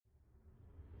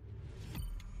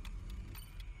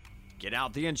Get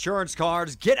out the insurance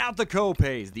cards, get out the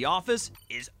copays. The office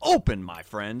is open, my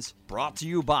friends. Brought to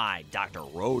you by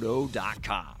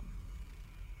drroto.com.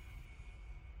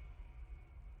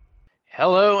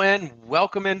 Hello and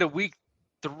welcome into week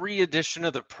 3 edition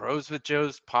of the Pros with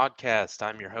Joe's podcast.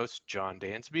 I'm your host, John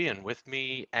Dansby, and with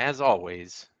me, as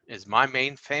always, is my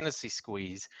main fantasy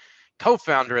squeeze,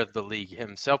 co-founder of the league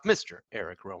himself, Mr.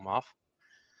 Eric Romoff.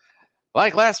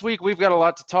 Like last week, we've got a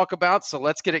lot to talk about, so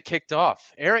let's get it kicked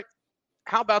off. Eric,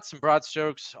 how about some broad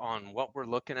strokes on what we're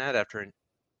looking at after an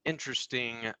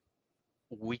interesting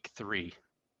week 3?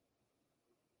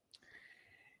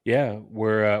 Yeah,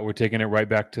 we're taking it right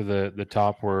back to the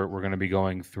top. We're going to be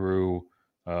going through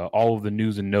all of the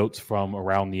news and notes from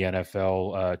around the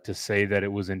NFL. To say that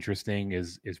it was interesting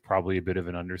is probably a bit of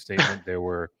an understatement. There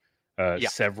were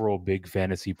several big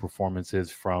fantasy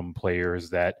performances from players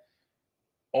that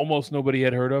almost nobody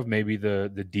had heard of. Maybe the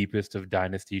deepest of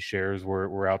dynasty shares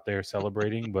were out there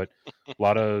celebrating, but a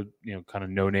lot of kind of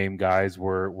no-name guys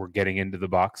were getting into the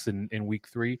box in week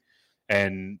 3.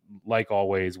 And like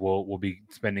always, we'll be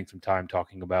spending some time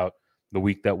talking about the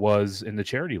week that was in the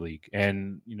charity league.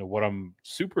 And what I'm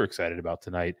super excited about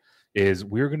tonight is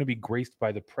we're going to be graced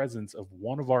by the presence of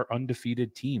one of our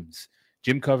undefeated teams.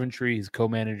 Jim Coventry, his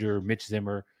co-manager Mitch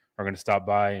Zimmer are going to stop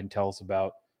by and tell us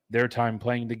about their time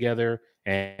playing together,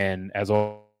 and as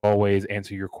always,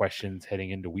 answer your questions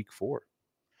heading into week 4.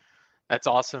 That's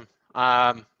awesome.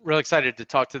 Real excited to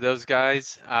talk to those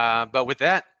guys. But with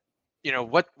that,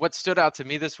 what stood out to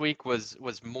me this week was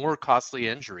more costly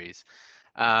injuries.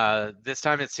 This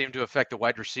time it seemed to affect the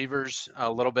wide receivers a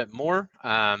little bit more.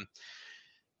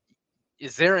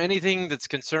 Is there anything that's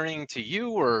concerning to you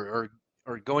or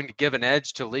going to give an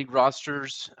edge to league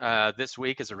rosters this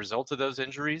week as a result of those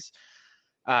injuries?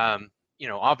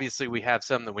 Obviously we have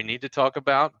some that we need to talk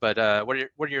about, but what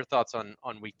are your thoughts on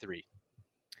week 3?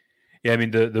 Yeah, I mean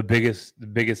the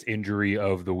biggest injury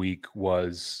of the week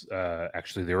was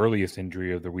actually the earliest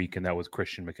injury of the week, and that was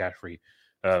Christian McCaffrey.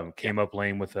 Came up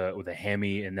lame with a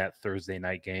hammy in that Thursday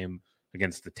night game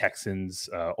against the Texans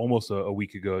almost a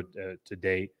week ago to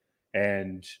date,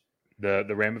 and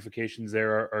the ramifications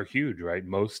there are huge, right?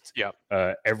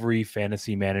 Every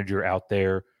fantasy manager out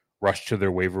there rushed to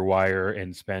their waiver wire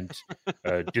and spent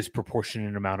a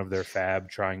disproportionate amount of their fab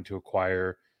trying to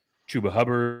acquire Chuba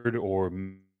Hubbard or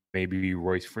maybe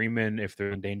Royce Freeman if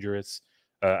they're dangerous.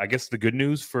 I guess the good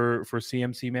news for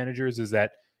CMC managers is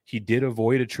that he did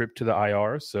avoid a trip to the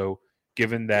IR. So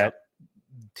given that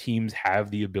teams have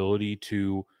the ability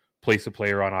to place a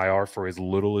player on IR for as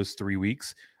little as 3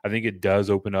 weeks, I think it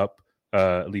does open up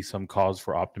at least some cause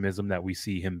for optimism that we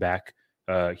see him back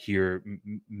here,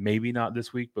 maybe not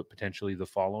this week, but potentially the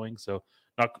following. So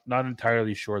not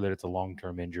entirely sure that it's a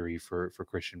long-term injury for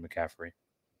Christian McCaffrey.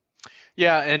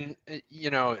 Yeah, and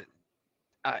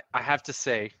I have to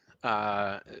say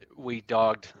we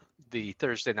dogged the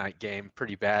Thursday night game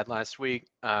pretty bad last week.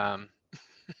 But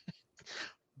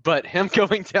him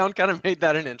going down kind of made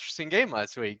that an interesting game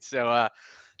last week. So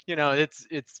it's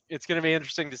going to be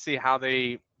interesting to see how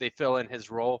they fill in his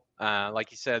role.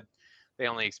 Like you said, they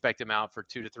only expect him out for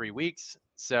 2 to 3 weeks.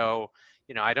 So,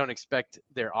 I don't expect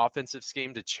their offensive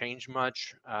scheme to change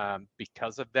much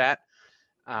because of that.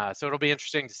 So it'll be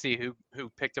interesting to see who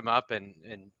picked him up and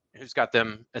who's got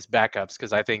them as backups,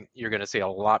 because I think you're going to see a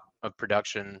lot of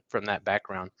production from that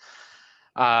background.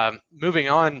 Moving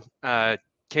on,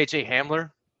 KJ Hamler,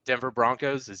 Denver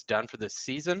Broncos, is done for this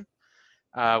season.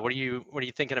 What are you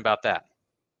thinking about that?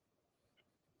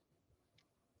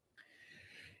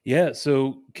 Yeah,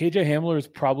 so KJ Hamler is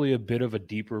probably a bit of a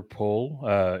deeper pull.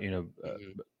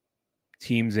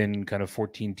 Teams in kind of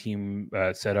 14-team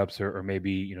setups or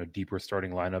maybe deeper starting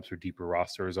lineups or deeper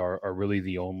rosters are really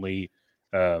the only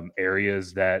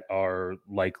areas that are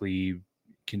likely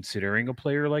considering a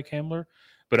player like Hamler.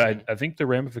 But I think the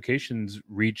ramifications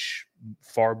reach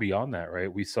far beyond that,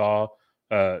 right? We saw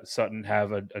Sutton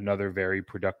have another very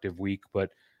productive week, but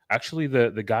actually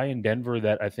the guy in Denver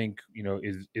that I think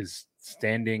is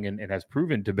standing and has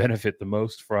proven to benefit the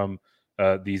most from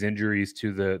these injuries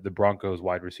to the Broncos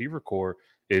wide receiver core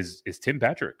is Tim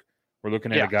Patrick. We're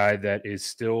looking at a guy that is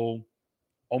still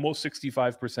almost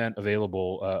 65%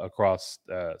 available across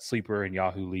Sleeper and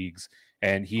Yahoo leagues,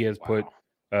 and he has put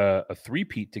a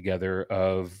three-peat together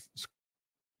of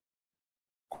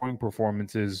scoring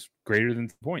performances greater than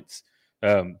points.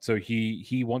 So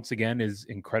he once again is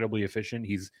incredibly efficient.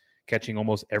 He's catching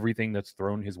almost everything that's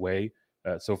thrown his way.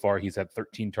 So far, he's had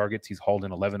 13 targets. He's hauled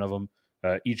in 11 of them.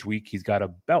 Each week, he's got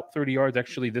about 30 yards.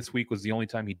 Actually, this week was the only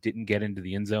time he didn't get into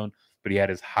the end zone, but he had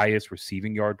his highest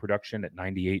receiving yard production at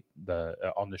 98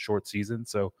 on the short season.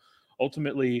 So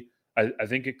ultimately, I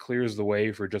think it clears the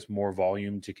way for just more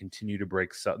volume to continue to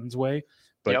break Sutton's way.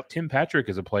 But Yep. Tim Patrick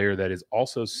is a player that is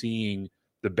also seeing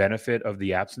the benefit of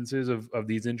the absences of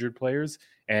these injured players.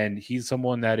 And he's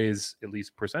someone that is, at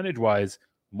least percentage-wise,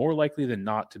 more likely than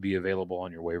not to be available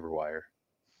on your waiver wire.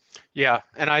 Yeah,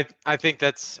 and I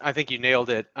think you nailed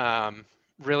it.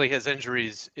 Really, his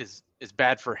injuries is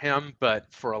bad for him,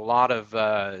 but for a lot of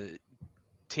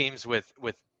teams with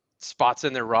spots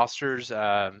in their rosters,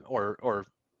 or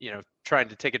trying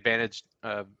to take advantage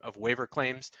of waiver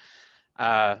claims,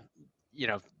 there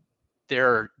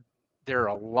are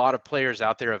a lot of players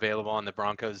out there available on the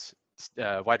Broncos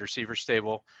wide receiver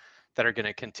stable that are going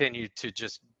to continue to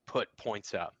just put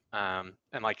points up.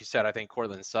 And like you said, I think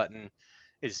Courtland Sutton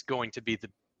is going to be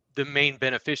the main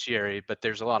beneficiary, but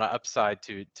there's a lot of upside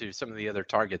to some of the other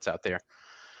targets out there.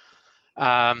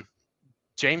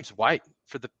 James White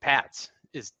for the Pats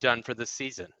is done for this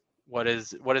season. What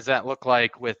does that look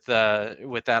like with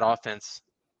that offense,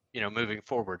 moving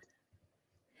forward?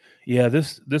 Yeah,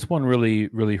 this one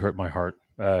really hurt my heart.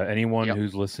 Anyone Yep.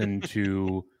 who's listened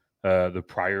to the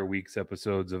prior week's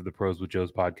episodes of the Pros with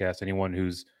Joe's podcast, anyone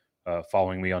who's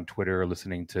following me on Twitter or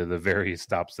listening to the various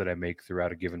stops that I make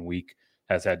throughout a given week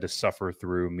has had to suffer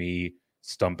through me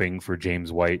stumping for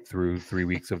James White through 3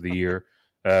 weeks of the year.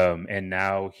 And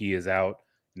now he is out.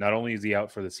 Not only is he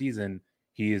out for the season,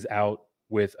 he is out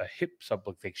with a hip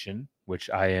subluxation, which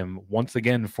I am once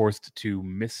again forced to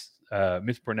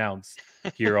mispronounce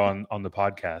here on the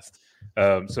podcast.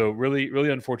 So really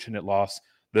unfortunate loss.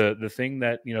 The thing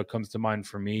that comes to mind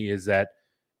for me is that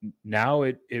now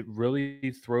it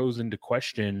really throws into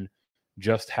question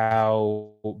just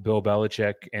how Bill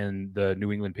Belichick and the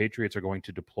New England Patriots are going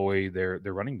to deploy their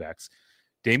running backs.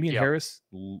 Damian Harris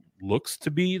looks to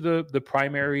be the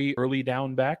primary early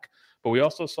down back, but we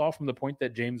also saw from the point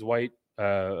that James White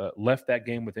left that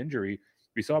game with injury,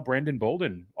 we saw Brandon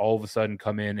Bolden all of a sudden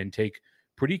come in and take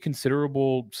pretty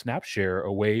considerable snap share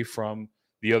away from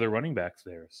the other running backs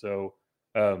there. So,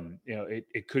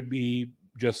 it could be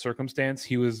just circumstance.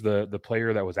 He was the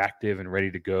player that was active and ready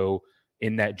to go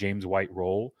in that James White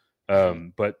role.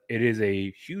 But it is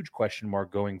a huge question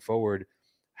mark going forward.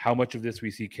 How much of this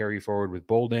we see carry forward with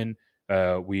Bolden?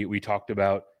 We talked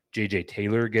about JJ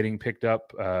Taylor getting picked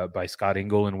up by Scott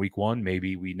Ingle in week 1.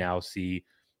 Maybe we now see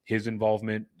his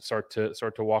involvement start to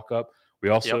walk up. We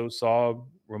also saw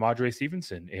Ramondre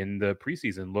Stevenson in the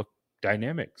preseason look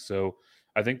dynamic. So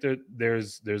I think that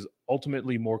there's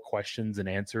ultimately more questions than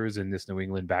answers in this New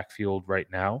England backfield right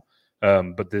now.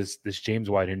 But this James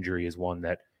White injury is one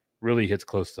that really hits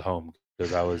close to home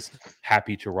because I was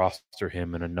happy to roster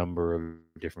him in a number of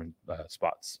different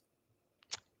spots.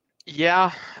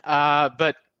 Yeah,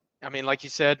 but I mean, like you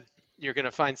said, you're going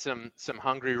to find some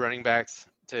hungry running backs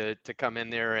to come in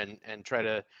there and try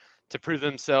to prove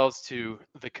themselves to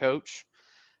the coach.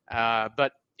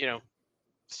 But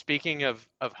speaking of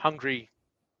hungry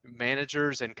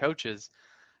managers and coaches,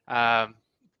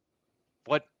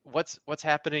 what's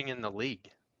happening in the league?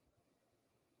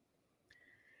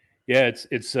 Yeah,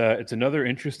 it's another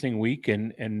interesting week,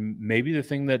 and maybe the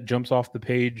thing that jumps off the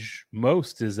page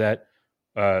most is that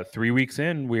 3 weeks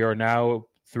in, we are now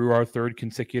through our third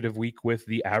consecutive week with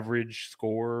the average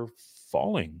score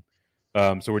falling.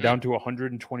 So we're down to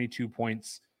 122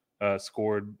 points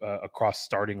scored across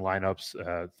starting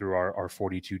lineups through our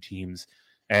 42 teams,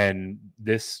 and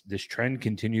this trend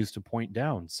continues to point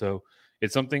down. So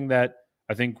it's something that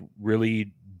I think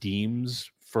really deems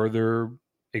further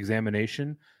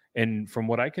examination. And from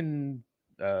what I can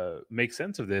make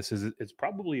sense of this is it's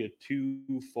probably a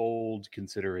twofold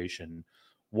consideration.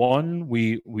 One,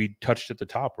 we touched at the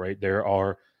top, right? There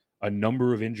are a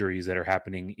number of injuries that are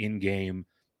happening in game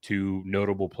to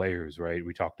notable players, right?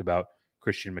 We talked about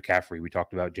Christian McCaffrey. We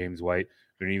talked about James White.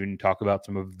 We didn't even talk about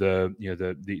some of the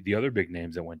other big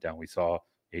names that went down. We saw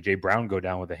AJ Brown go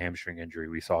down with a hamstring injury.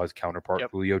 We saw his counterpart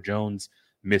Julio Jones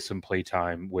miss some play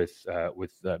time with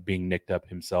being nicked up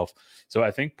himself. So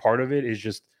I think part of it is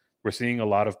just we're seeing a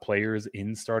lot of players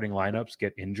in starting lineups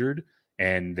get injured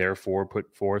and therefore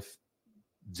put forth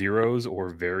zeros or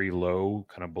very low,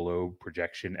 kind of below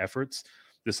projection efforts.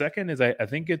 The second is I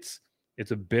think it's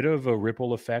a bit of a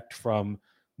ripple effect from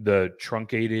the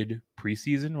truncated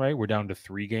preseason, right? We're down to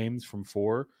 3 games from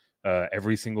 4.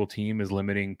 Every single team is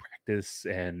limiting practice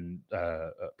and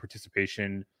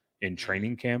participation in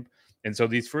training camp. And so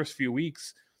these first few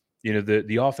weeks,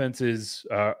 the offenses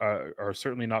are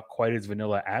certainly not quite as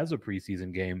vanilla as a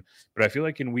preseason game. But I feel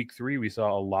like in week 3, we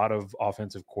saw a lot of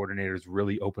offensive coordinators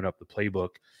really open up the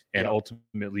playbook and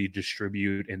ultimately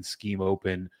distribute and scheme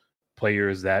open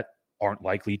players that aren't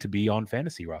likely to be on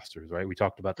fantasy rosters, right? We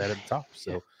talked about that at the top.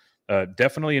 So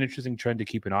definitely an interesting trend to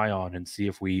keep an eye on and see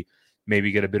if we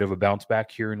maybe get a bit of a bounce back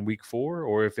here in week 4,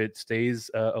 or if it stays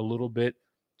a little bit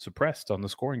suppressed on the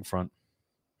scoring front.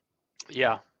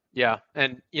 Yeah.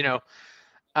 And,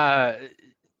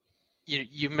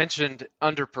 you mentioned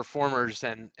underperformers,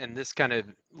 and this kind of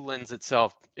lends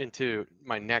itself into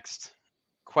my next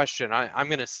question. I'm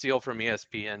going to steal from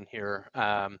ESPN here.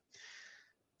 I'm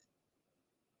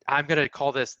going to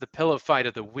call this the pillow fight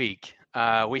of the week.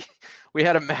 We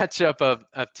had a matchup of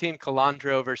Team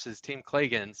Calandro versus Team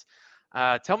Clegans.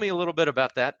 Tell me a little bit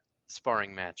about that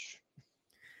sparring match.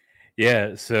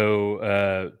 Yeah,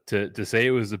 so to say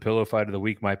it was the pillow fight of the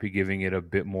week might be giving it a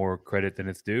bit more credit than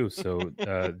it's due. So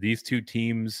these two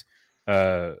teams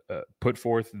put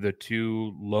forth the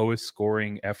two lowest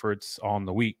scoring efforts on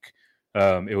the week.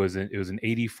 It was an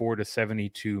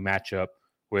 84-72 matchup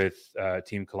with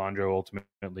Team Calandro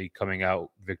ultimately coming out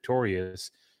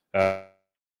victorious.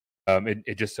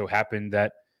 It just so happened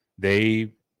that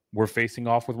they were facing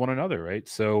off with one another, right?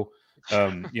 So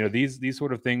these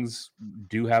sort of things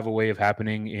do have a way of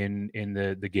happening in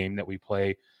the game that we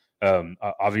play.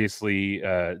 Obviously,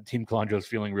 Team Calandro is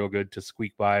feeling real good to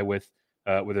squeak by with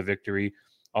a victory.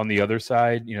 On the other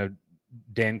side,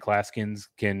 Dan Klaskins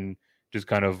can just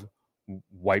kind of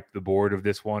wipe the board of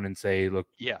this one and say, look,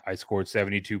 I scored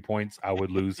 72 points. I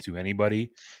would lose to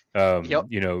anybody.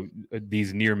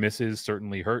 These near misses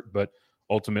certainly hurt, but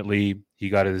ultimately he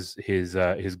got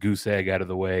his goose egg out of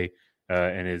the way,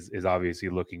 and is obviously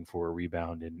looking for a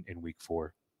rebound in week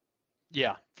 4.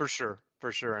 Yeah, for sure.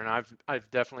 And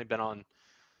I've definitely been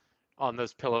on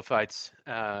those pillow fights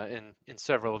in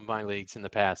several of my leagues in the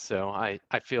past. So I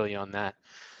feel you on that.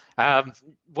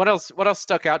 What else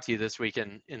stuck out to you this week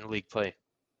in league play?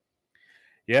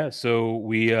 Yeah, so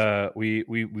we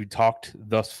talked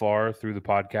thus far through the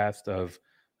podcast of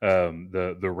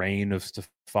the reign of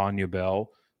Stephania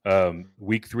Bell.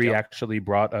 Week 3 actually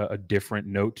brought a different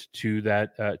note to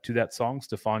that song.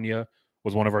 Stephania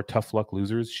was one of our tough luck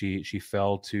losers. She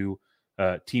fell to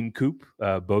Team Coop.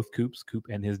 Both Coops, Coop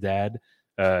and his dad,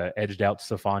 edged out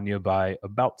Stephania by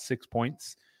about 6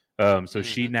 points. So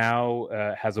she now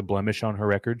has a blemish on her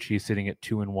record. She's sitting at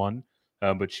 2-1,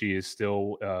 but she is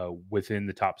still within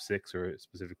the top 6, or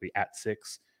specifically at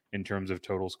 6 in terms of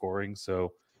total scoring.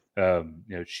 So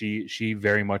she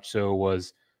very much so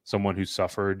was someone who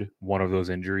suffered one of those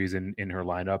injuries in her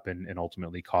lineup and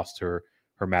ultimately cost her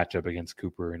matchup against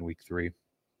Cooper in week 3.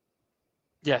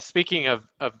 Yeah, speaking of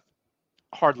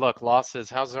hard luck losses,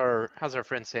 how's our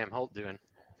friend Sam Holt doing?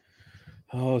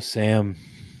 Oh, Sam,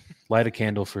 light a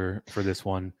candle for this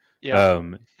one. Yeah.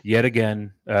 Yet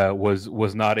again,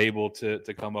 was not able to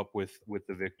come up with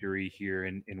the victory here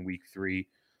in week 3.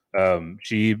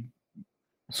 She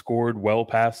scored well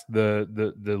past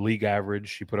the league average.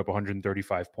 She put up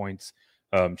 135 points.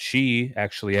 She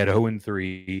actually at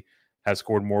 0-3 has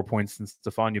scored more points than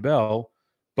Stephania Bell,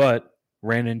 but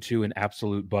ran into an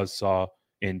absolute buzzsaw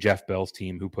in Jeff Bell's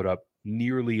team, who put up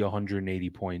nearly 180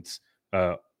 points,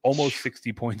 almost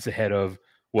 60 points ahead of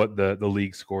what the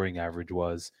league scoring average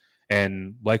was.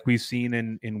 And like we've seen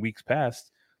in weeks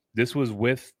past, this was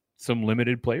with some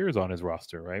limited players on his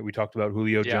roster, right? We talked about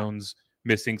Julio Jones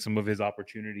missing some of his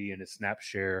opportunity and his snap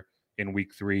share in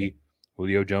week 3.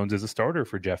 Julio Jones is a starter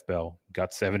for Jeff Bell,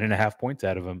 got 7.5 points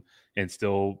out of him, and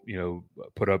still,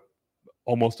 put up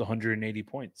almost 180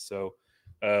 points. So,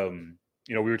 we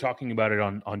were talking about it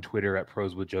on Twitter at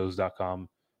proswithjoes.com,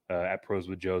 at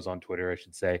proswithjoes on Twitter, I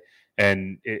should say.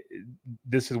 And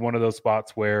this is one of those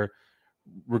spots where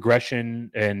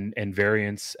regression and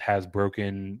variance has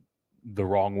broken the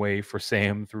wrong way for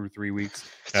Sam through 3 weeks.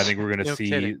 And I think we're going to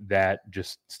see that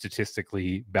just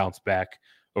statistically bounce back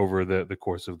over the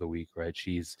course of the week, right?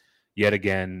 She's yet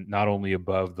again not only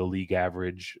above the league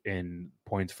average in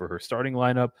points for her starting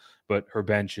lineup, but her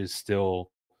bench is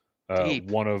still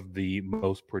one of the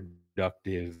most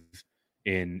productive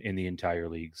in the entire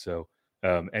league. So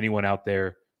anyone out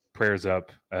there, prayers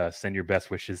up, send your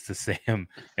best wishes to Sam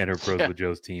and her Pros with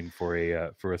Joe's team for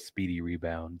a speedy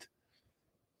rebound.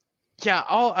 Yeah,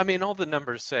 all the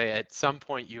numbers say at some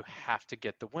point you have to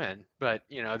get the win, but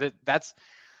that's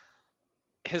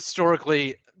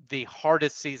historically the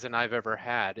hardest season I've ever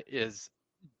had is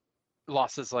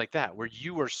losses like that, where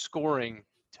you are scoring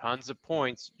tons of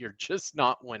points, you're just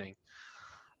not winning.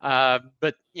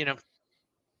 But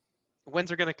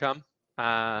wins are going to come.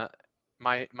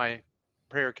 My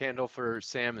prayer candle for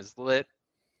Sam is lit.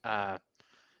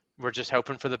 We're just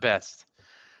hoping for the best.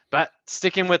 But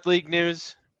sticking with league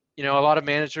news, a lot of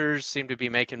managers seem to be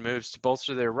making moves to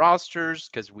bolster their rosters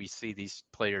because we see these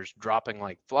players dropping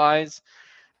like flies,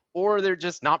 or they're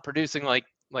just not producing like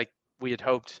we had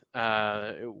hoped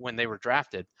when they were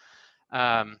drafted.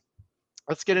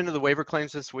 Let's get into the waiver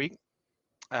claims this week.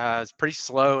 It's pretty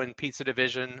slow in pizza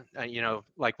division.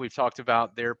 Like we've talked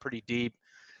about, they're pretty deep.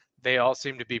 They all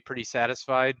seem to be pretty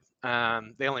satisfied.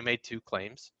 They only made 2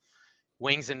 claims.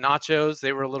 Wings and nachos,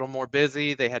 they were a little more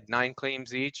busy. They had 9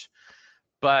 claims each.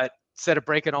 But instead of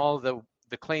breaking all the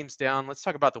claims down, let's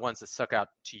talk about the ones that stuck out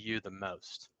to you the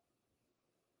most.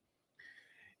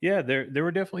 Yeah, there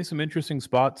were definitely some interesting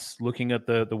spots looking at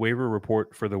the waiver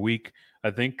report for the week. I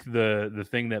think the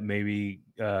thing that maybe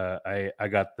I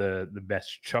got the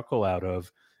best chuckle out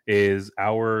of is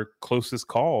our closest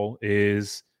call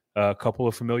is a couple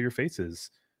of familiar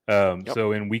faces. Yep.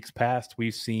 So in weeks past,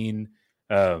 we've seen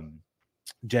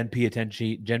Jen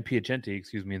Piacenti,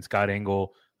 excuse me, and Scott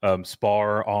Engel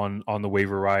spar on the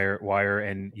waiver wire,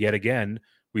 and yet again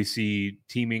we see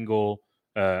Team Engel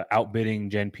outbidding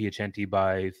Jen Piacenti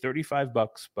by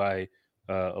 $35, by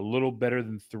a little better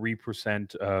than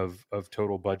 3% of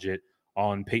total budget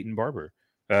on Peyton Barber.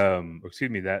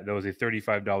 Excuse me, that was a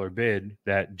 $35 bid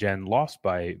that Jen lost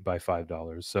by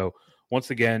 $5. So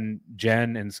once again,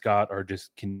 Jen and Scott are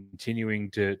just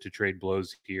continuing to trade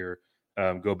blows here,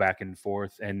 go back and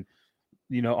forth. And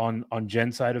on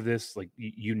Jen's side of this, like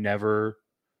you never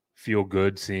feel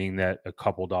good seeing that a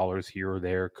couple dollars here or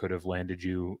there could have landed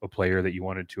you a player that you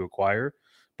wanted to acquire.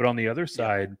 But on the other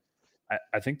side,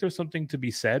 I think there's something to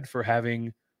be said for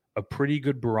having a pretty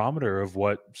good barometer of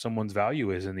what someone's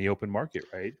value is in the open market,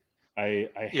 right? I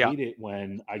hate it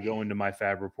when I go into my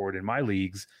Fab report in my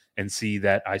leagues and see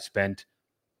that I spent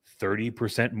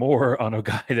 30% more on a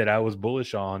guy that I was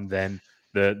bullish on than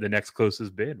the next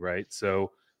closest bid, right?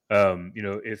 So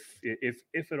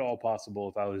if at all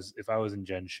possible, if I was in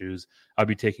Jen's shoes, I'd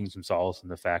be taking some solace in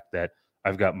the fact that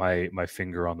I've got my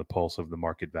finger on the pulse of the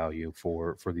market value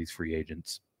for these free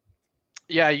agents.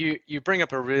 Yeah, you bring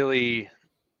up a really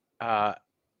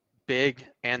big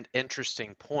and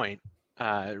interesting point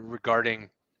regarding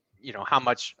how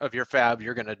much of your Fab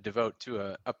you're going to devote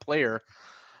to a player.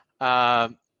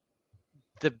 The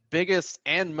biggest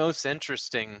and most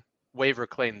interesting waiver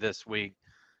claim this week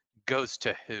goes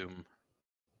to whom?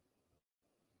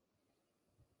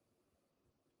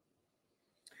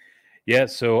 Yeah,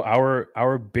 so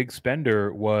our big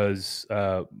spender was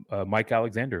Mike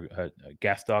Alexander,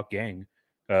 Gasstock Gang.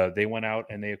 They went out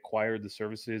and they acquired the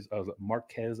services of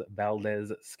Marquez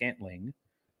Valdez Scantling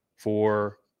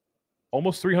for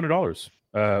almost $300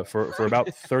 for about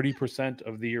 30%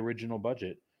 of the original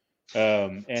budget.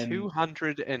 And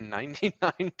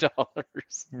 $299.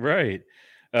 Right.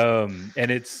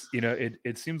 And it's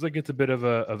it seems like it's a bit of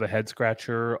a head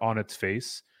scratcher on its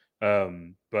face.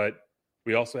 But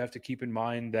we also have to keep in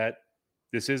mind that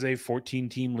this is a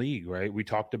 14-team league, right? We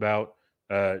talked about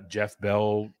Jeff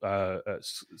Bell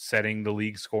setting the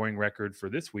league scoring record for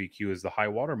this week. He was the high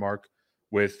water mark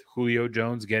with Julio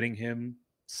Jones getting him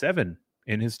 7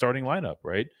 in his starting lineup,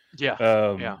 right? Yeah.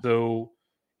 So,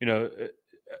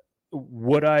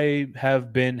 would I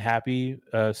have been happy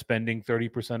spending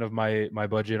 30% of my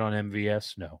budget on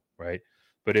MVS? No, right?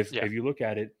 But if you look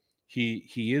at it,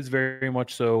 he is very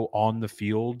much so on the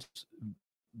field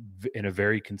in a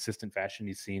very consistent fashion.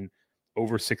 He's seen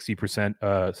over 60%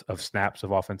 of snaps,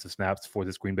 of offensive snaps for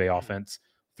this Green Bay offense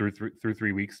through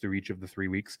 3 weeks, through each of the 3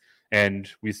 weeks. And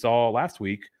we saw last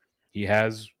week he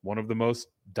has one of the most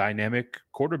dynamic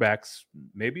quarterbacks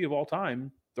maybe of all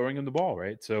time throwing him the ball,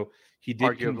 right? So he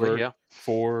did convert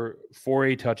for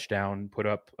a touchdown, put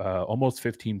up almost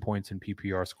 15 points in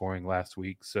PPR scoring last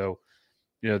week. So,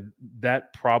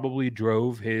 that probably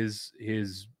drove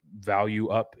his value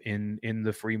up in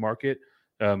the free market.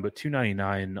 But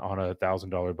 $299 on a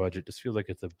 $1,000 budget just feels like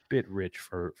it's a bit rich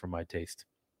for my taste.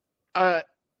 I'm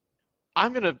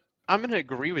gonna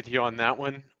agree with you on that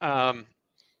one.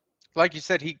 Like you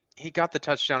said, he got the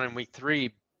touchdown in week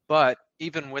 3, but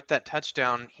even with that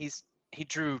touchdown, he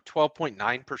drew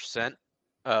 12.9%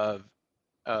 of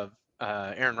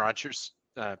Aaron Rodgers'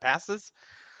 passes.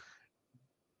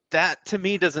 That to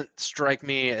me doesn't strike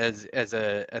me as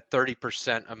a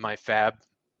 30% of my Fab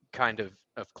kind of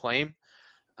claim.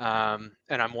 And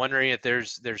I'm wondering if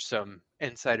there's some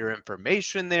insider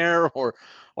information there or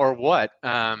what.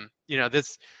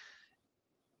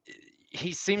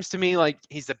 He seems to me like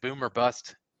he's a boom or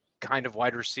bust kind of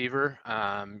wide receiver.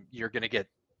 You're going to get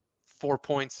 4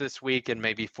 points this week and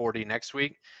maybe 40 next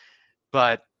week.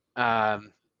 But, I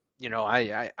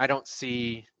don't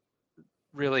see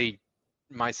really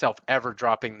myself ever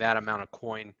dropping that amount of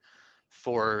coin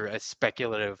for a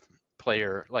speculative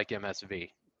player like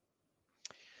MSV.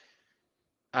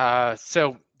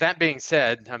 So that being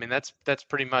said, I mean, that's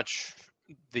pretty much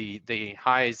the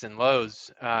highs and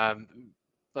lows.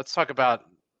 Let's talk about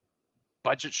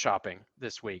budget shopping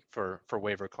this week for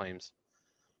waiver claims.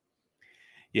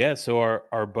 Yeah, so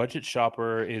our budget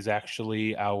shopper is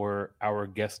actually our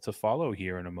guest to follow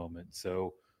here in a moment.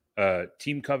 So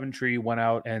Team Coventry went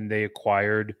out and they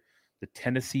acquired the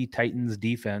Tennessee Titans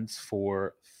defense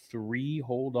for $3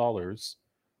 whole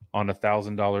on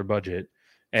 $1,000 budget.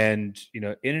 And in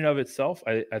and of itself,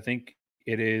 I think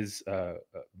it is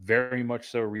very much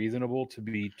so reasonable to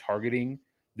be targeting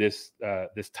this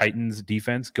Titans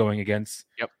defense going against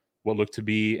what looked to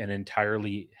be an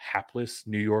entirely hapless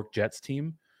New York Jets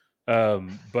team.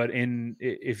 But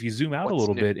if you zoom out a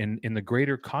little bit in the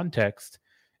greater context,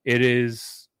 it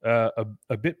is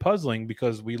a bit puzzling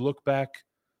because we look back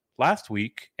last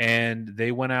week and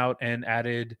they went out and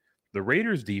added the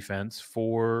Raiders defense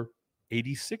for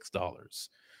 $86.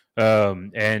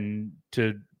 And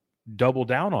to double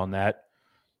down on that,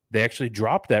 they actually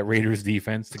dropped that Raiders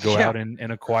defense to go out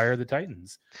and acquire the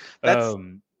Titans.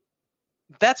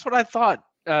 That's what I thought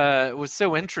was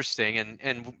so interesting,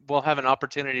 and we'll have an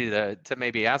opportunity to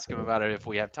maybe ask him about it if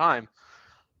we have time.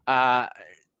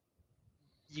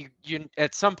 You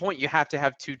at some point you have to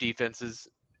have two defenses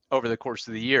over the course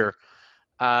of the year.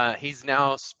 He's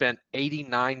now spent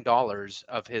 $89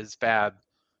 of his fab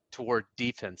toward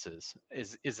defenses.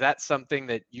 Is that something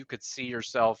that you could see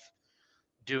yourself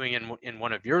doing in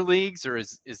one of your leagues, or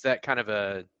is that kind of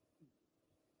a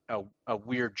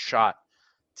weird shot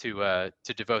to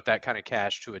devote that kind of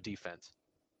cash to a defense?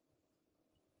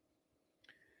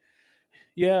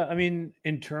 Yeah, I mean,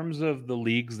 in terms of the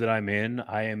leagues that I'm in,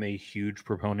 I am a huge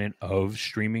proponent of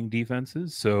streaming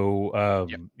defenses. So,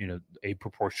 a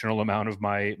proportional amount of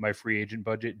my free agent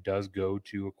budget does go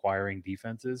to acquiring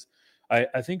defenses.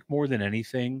 I think more than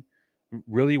anything,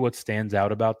 really what stands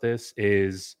out about this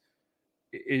is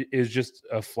just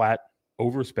a flat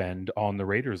overspend on the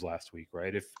Raiders last week,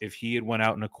 right? If he had went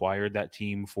out and acquired that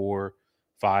team for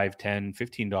 $5, $10,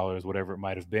 $15, whatever it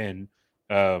might have been,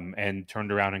 and turned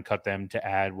around and cut them to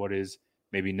add what is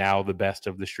maybe now the best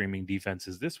of the streaming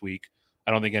defenses this week,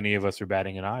 I don't think any of us are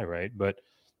batting an eye, right? But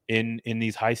in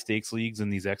these high stakes leagues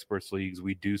and these experts leagues,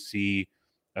 we do see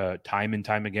time and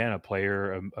time again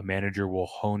a manager will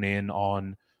hone in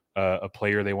on a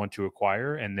player they want to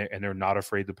acquire, and they're not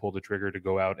afraid to pull the trigger to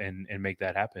go out and make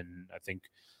that happen. I think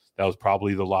that was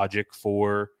probably the logic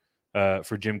for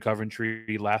Jim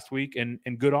Coventry last week, and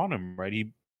good on him, right?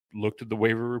 He looked at the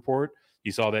waiver report.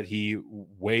 You saw that he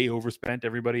way overspent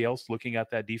everybody else looking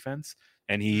at that defense,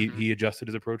 and he adjusted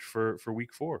his approach for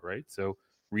week 4, right? So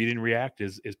read and react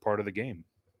is part of the game.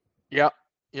 Yeah,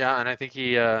 and I think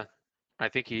he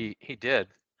did.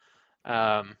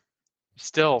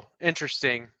 Still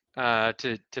interesting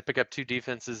to pick up two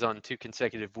defenses on 2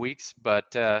 consecutive weeks,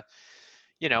 but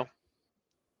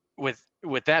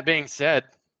with that being said,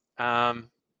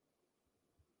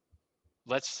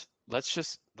 let's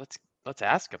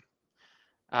ask him.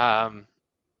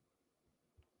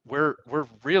 We're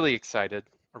really excited.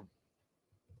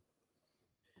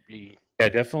 Yeah,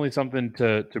 definitely something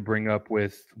to bring up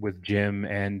with Jim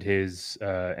and his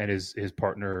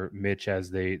partner Mitch as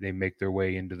they make their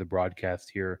way into the broadcast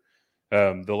here.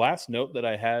 The last note that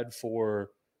I had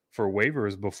for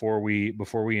waivers before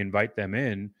we invite them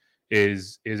in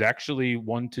is actually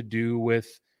one to do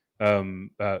with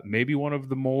maybe one of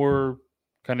the more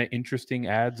kind of interesting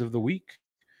ads of the week.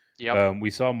 Yep. We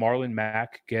saw Marlon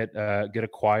Mack get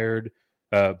acquired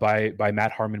by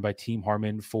Matt Harmon, by Team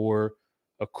Harmon, for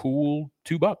a cool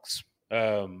 $2,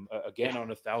 again on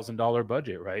 $1,000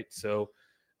 budget, right? So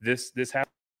this happens.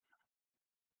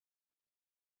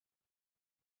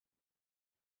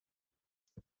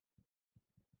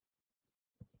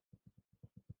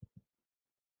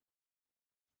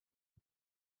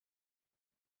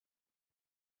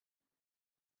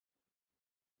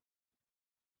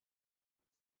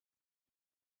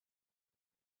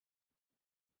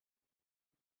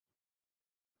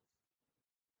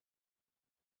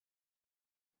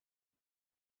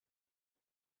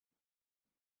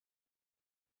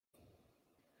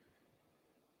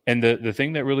 And the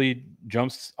thing that really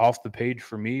jumps off the page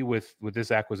for me with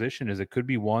this acquisition is it could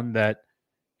be one that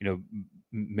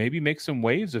maybe makes some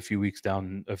waves a few weeks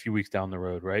down the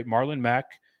road, right? Marlon Mack,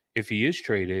 if he is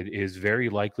traded, is very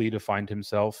likely to find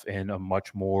himself in a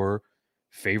much more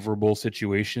favorable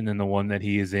situation than the one that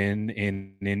he is in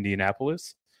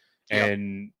Indianapolis. Yep.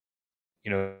 And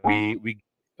we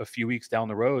a few weeks down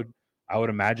the road, I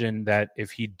would imagine that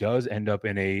if he does end up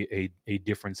in a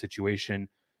different situation,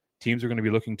 teams are going to be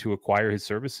looking to acquire his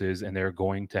services, and they're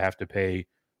going to have to pay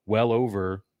well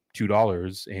over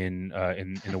 $2 in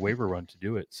a waiver run to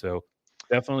do it. So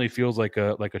definitely feels like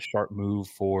a sharp move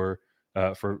for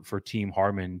Team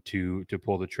Harmon to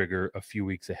pull the trigger a few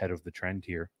weeks ahead of the trend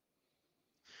here.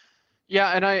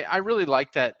 Yeah, and I really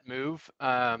like that move,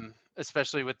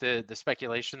 especially with the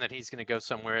speculation that he's going to go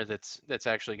somewhere that's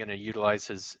actually going to utilize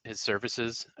his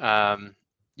services.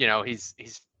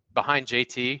 He's behind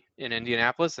JT in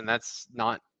Indianapolis, and that's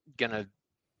not going to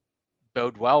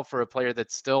bode well for a player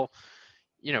that's still,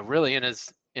 really in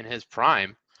his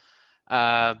prime.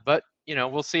 But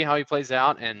we'll see how he plays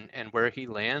out and where he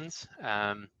lands.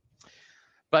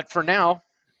 But for now,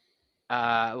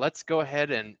 let's go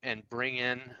ahead and bring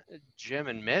in Jim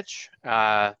and Mitch.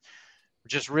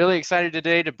 Just really excited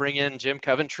today to bring in Jim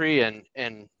Coventry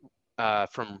and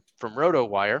from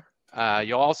RotoWire.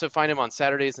 You'll also find him on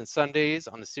Saturdays and Sundays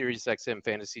on the SiriusXM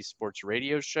Fantasy Sports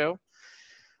Radio Show.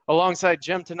 Alongside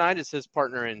Jim tonight is his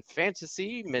partner in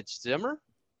fantasy, Mitch Zimmer.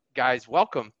 Guys,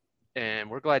 welcome, and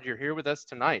we're glad you're here with us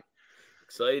tonight.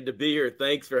 Excited to be here.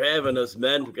 Thanks for having us,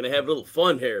 men. We're going to have a little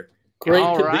fun here. Great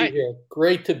to be here.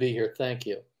 Great to be here. Thank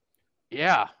you.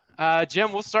 Yeah.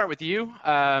 Jim, we'll start with you.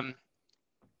 How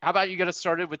about you get us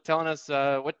started with telling us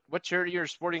what charity you're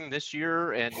supporting this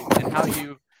year and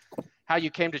how you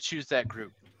came to choose that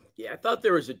group? Yeah, I thought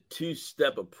there was a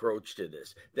two-step approach to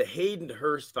this. The Hayden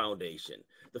Hurst Foundation.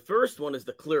 The first one is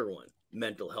the clear one,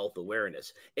 mental health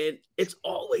awareness. And it's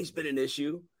always been an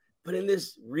issue, but in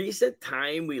this recent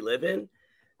time we live in,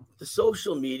 the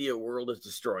social media world is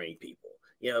destroying people.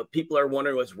 People are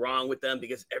wondering what's wrong with them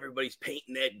because everybody's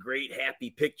painting that great,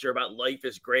 happy picture about life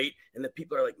is great. And then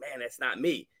people are like, man, that's not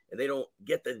me. And they don't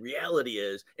get the reality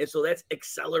is. And so that's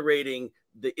accelerating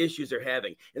the issues they're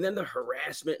having. And then the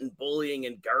harassment and bullying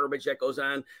and garbage that goes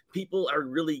on. People are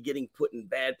really getting put in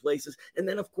bad places. And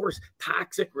then, of course,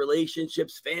 toxic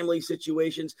relationships, family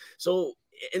situations. So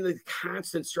in the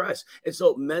constant stress. And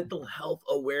so mental health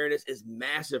awareness is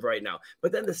massive right now.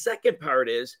 But then the second part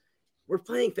is, we're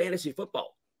playing fantasy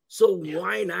football. So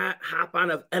why not hop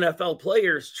on an NFL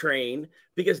players train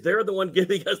because they're the one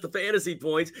giving us the fantasy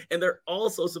points and they're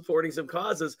also supporting some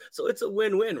causes. So it's a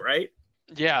win-win, right?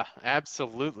 Yeah,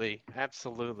 absolutely.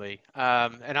 Absolutely.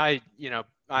 And I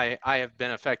have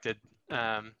been affected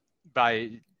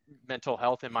by mental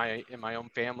health in my own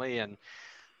family. And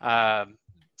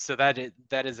so that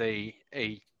is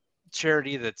a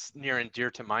charity that's near and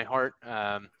dear to my heart.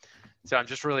 So I'm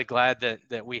just really glad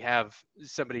that we have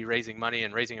somebody raising money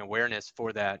and raising awareness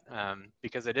for that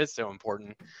because it is so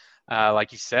important.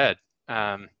 Like you said,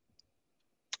 it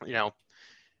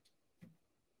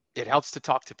helps to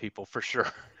talk to people for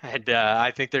sure. And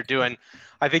I think they're doing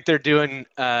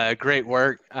great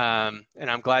work. And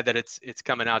I'm glad that it's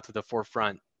coming out to the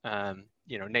forefront,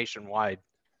 nationwide.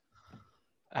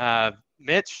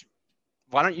 Mitch,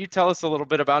 why don't you tell us a little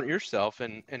bit about yourself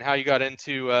and how you got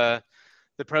into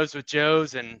the Pros with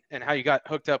Joes and how you got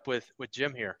hooked up with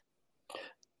Jim here?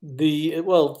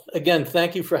 Well, again,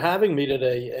 thank you for having me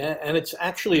today. And it's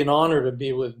actually an honor to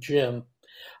be with Jim.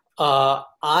 On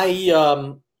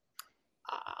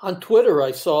Twitter,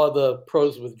 I saw the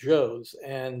Pros with Joes,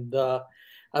 and I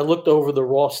looked over the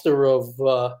roster of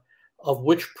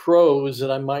which pros that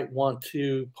I might want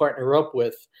to partner up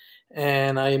with.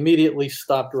 And I immediately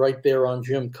stopped right there on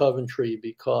Jim Coventry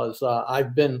because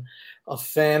I've been a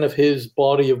fan of his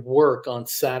body of work on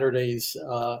Saturdays,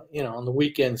 on the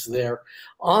weekends there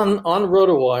on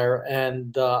RotoWire.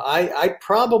 And I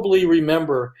probably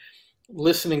remember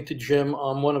listening to Jim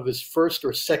on one of his first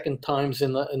or second times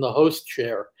in the host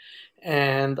chair.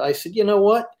 And I said, you know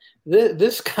what?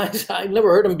 This guy's, I've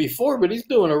never heard him before, but he's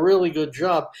doing a really good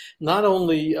job, not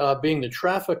only being the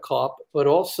traffic cop, but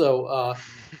also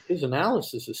his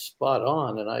analysis is spot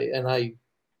on. And I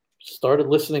started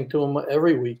listening to him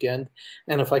every weekend.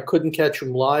 And if I couldn't catch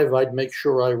him live, I'd make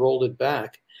sure I rolled it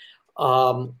back.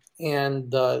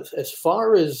 As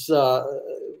far as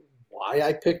why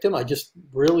I picked him, I just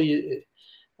really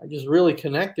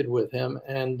connected with him,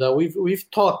 and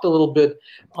we've talked a little bit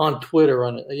on Twitter,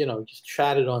 just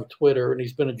chatted on Twitter, and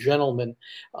he's been a gentleman.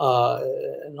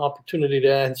 An opportunity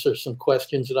to answer some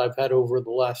questions that I've had over the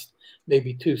last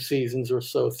maybe 2 seasons or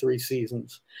so, 3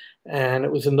 seasons, and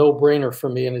it was a no-brainer for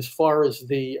me. And as far as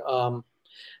the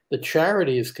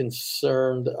charity is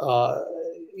concerned,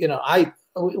 I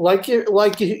like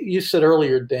you said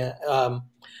earlier, Dan.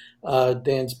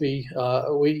 Dansby,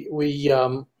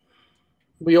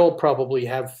 we all probably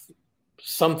have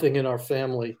something in our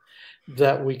family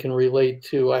that we can relate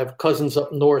to. I have cousins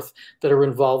up north that are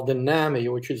involved in NAMI,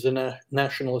 which is the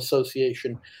National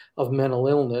Association of Mental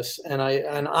Illness, and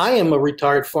I am a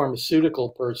retired pharmaceutical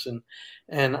person,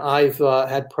 and I've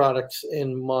had products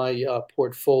in my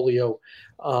portfolio.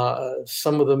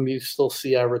 Some of them you still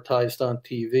see advertised on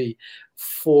TV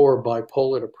for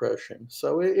bipolar depression.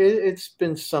 So it's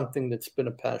been something that's been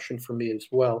a passion for me as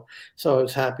well. So I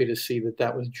was happy to see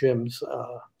that was Jim's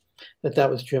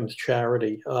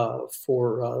charity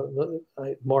for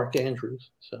Mark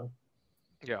Andrews. So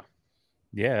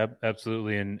yeah,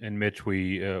 absolutely. And Mitch,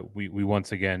 we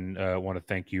once again want to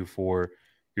thank you for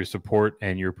your support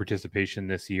and your participation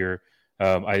this year.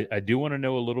 I do want to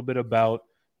know a little bit about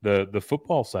the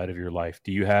football side of your life.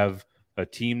 Do you have a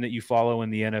team that you follow in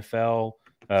the NFL?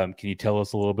 Can you tell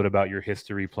us a little bit about your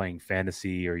history playing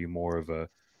fantasy? Are you more of a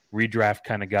redraft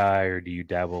kind of guy, or do you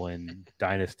dabble in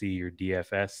dynasty or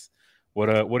DFS? What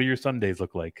do your Sundays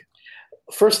look like?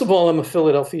 First of all, I'm a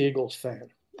Philadelphia Eagles fan.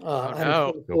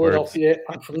 I'm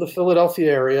from the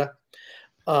Philadelphia area.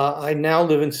 I now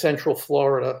live in Central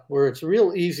Florida, where it's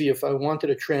real easy. If I wanted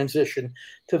to transition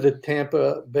to the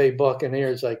Tampa Bay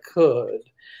Buccaneers, I could.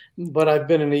 But I've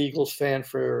been an Eagles fan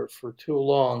for too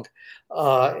long.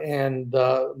 I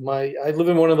live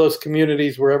in one of those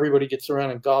communities where everybody gets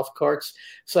around in golf carts.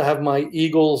 So I have my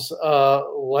Eagles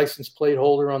license plate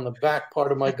holder on the back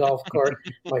part of my golf cart,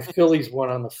 my Phillies one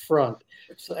on the front.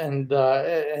 So, and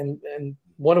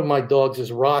one of my dogs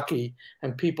is Rocky.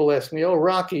 And people ask me, "Oh,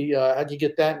 Rocky, how'd you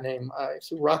get that name?" I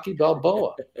said, "Rocky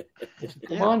Balboa." I said,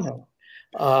 "Come on now.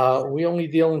 We only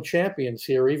deal in champions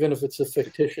here, even if it's a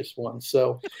fictitious one."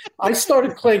 So I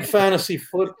started playing fantasy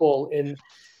football in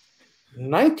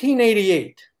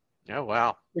 1988. Oh,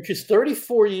 wow. Which is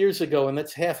 34 years ago, and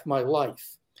that's half my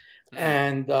life.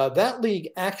 And that league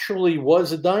actually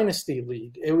was a dynasty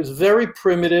league. It was very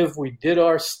primitive. We did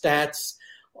our stats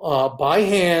by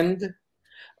hand.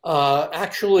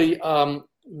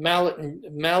 Mallet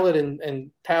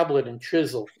and tablet and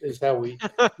chisel is how we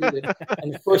did it.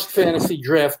 And the first fantasy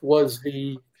draft was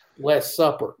the Last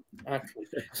Supper, actually.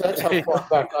 So that's how far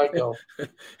back I go.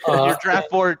 Your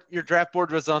draft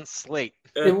board was on slate.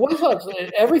 It was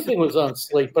everything was on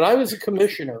slate, but I was a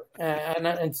commissioner,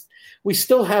 and we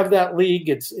still have that league.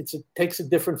 It takes a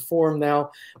different form now,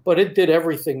 but it did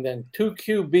everything then. 2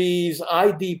 QBs,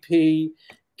 IDP,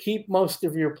 keep most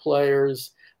of your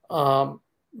players.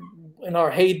 In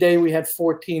our heyday, we had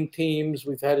 14 teams.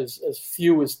 We've had as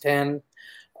few as 10.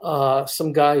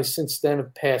 Some guys since then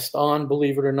have passed on,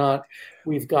 believe it or not.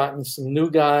 We've gotten some new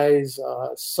guys,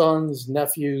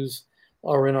 nephews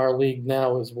are in our league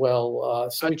now as well.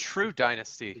 So a true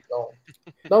dynasty.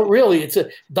 No, really, it's a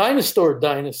dinosaur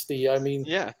dynasty. I mean,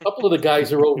 yeah. A couple of the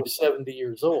guys are over 70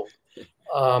 years old,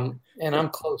 and I'm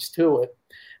close to it.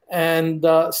 And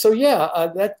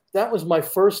that was my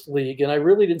first league, and I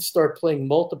really didn't start playing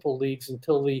multiple leagues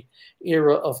until the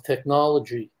era of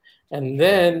technology. And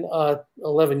then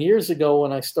 11 years ago,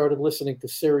 when I started listening to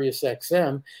Sirius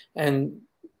XM and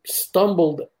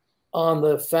stumbled on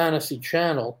the fantasy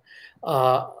channel,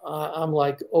 I'm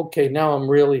like, okay, now I'm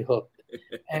really hooked.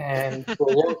 And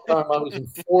for a long time, I was in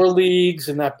 4 leagues,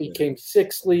 and that became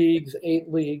 6 leagues,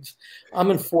 8 leagues. I'm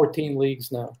in 14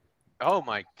 leagues now. Oh,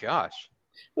 my gosh.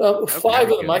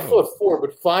 5 of them, I thought 4,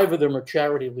 but 5 of them are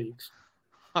charity leagues.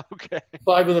 Okay.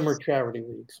 5 of them are charity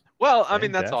leagues. Well, I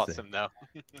mean, that's awesome, though.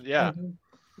 Yeah.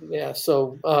 Mm-hmm. Yeah.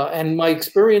 So, and my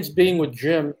experience being with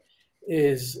Jim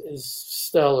is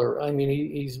stellar. I mean,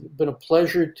 he's been a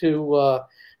pleasure to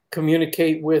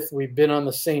communicate with. We've been on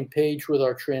the same page with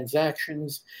our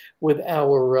transactions, with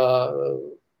our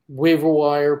waiver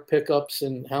wire pickups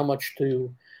and how much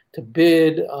to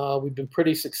bid. We've been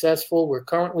pretty successful. We're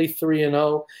currently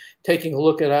 3-0. Taking a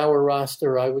look at our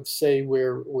roster, I would say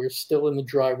we're still in the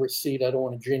driver's seat. I don't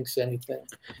want to jinx anything,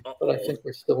 but I think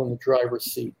we're still in the driver's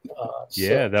seat.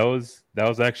 Yeah, that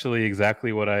was actually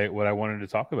exactly what I wanted to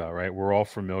talk about. Right, we're all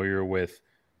familiar with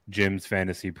Jim's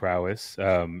fantasy prowess.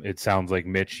 It sounds like,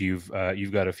 Mitch, you've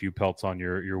got a few pelts on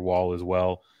your wall as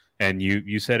well, and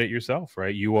you said it yourself,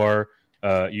 right? You are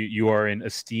in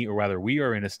esteem, or rather, we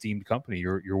are an esteemed company.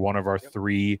 You're one of our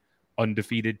 3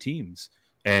 undefeated teams.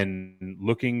 And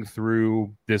looking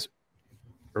through this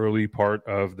early part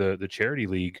of the charity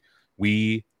league,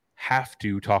 we have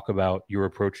to talk about your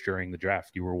approach during the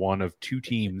draft. You were one of 2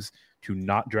 teams to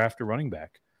not draft a running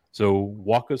back. So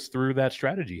walk us through that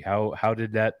strategy. How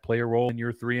did that play a role in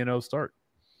your 3-0 start?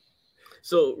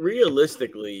 So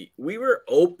realistically, we were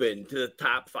open to the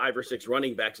top 5 or 6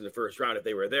 running backs in the first round if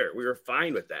they were there. We were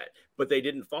fine with that, but they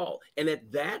didn't fall. And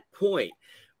at that point,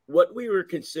 what we were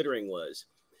considering was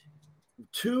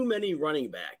too many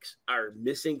running backs are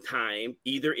missing time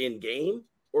either in game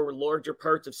or larger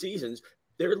parts of seasons.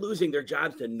 They're losing their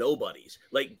jobs to nobodies.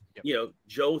 Like,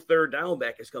 Joe third down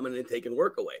back is coming in and taking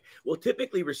work away. Well,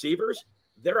 typically receivers,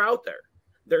 they're out there.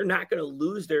 They're not going to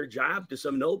lose their job to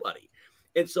some nobody.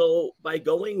 And so by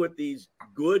going with these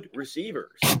good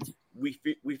receivers, we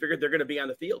figured they're going to be on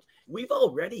the field. We've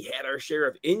already had our share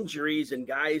of injuries and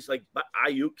guys like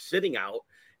Ayuk sitting out.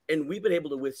 And we've been able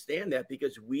to withstand that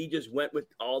because we just went with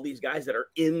all these guys that are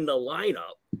in the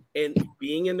lineup and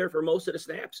being in there for most of the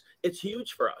snaps. It's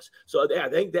huge for us. So I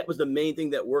think that was the main thing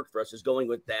that worked for us, is going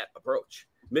with that approach.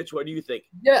 Mitch, what do you think?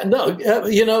 Yeah, no,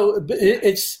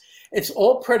 it's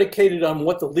all predicated on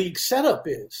what the league setup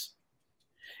is.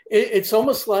 It's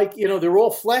almost like, they're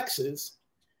all flexes.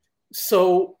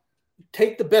 So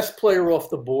take the best player off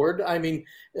the board. I mean,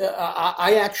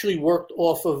 I actually worked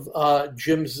off of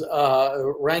Jim's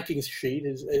rankings sheet,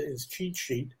 his cheat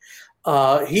sheet.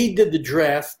 He did the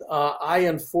draft.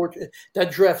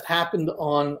 That draft happened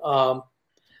on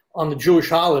the Jewish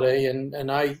holiday, and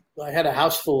I had a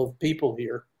house full of people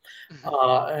here,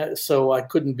 so I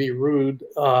couldn't be rude.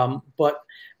 But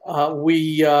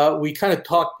we kind of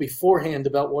talked beforehand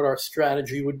about what our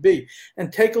strategy would be.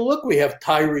 And take a look. We have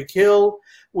Tyreek Hill.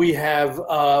 We have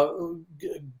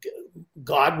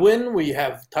Godwin. We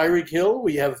have Tyreek Hill.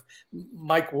 We have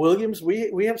Mike Williams.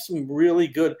 We have some really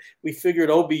good. We figured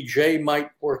OBJ might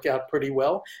work out pretty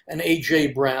well. And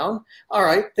A.J. Brown. All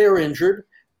right, they're injured.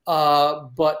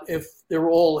 But if they're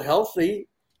all healthy,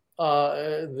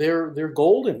 they're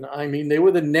golden. I mean, they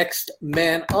were the next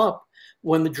man up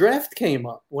when the draft came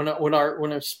up, when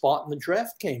our spot in the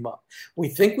draft came up. We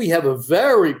think we have a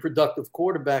very productive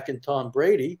quarterback in Tom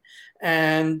Brady,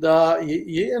 and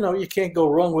you can't go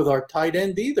wrong with our tight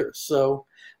end either. So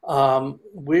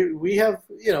we have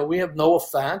Noah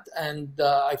Fant, and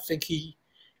I think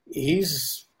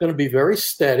he's going to be very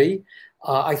steady.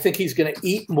 I think he's going to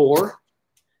eat more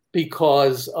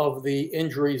because of the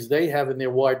injuries they have in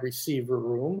their wide receiver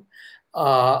room.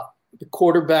 The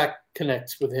quarterback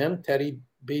connects with him. Teddy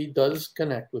B does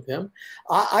connect with him.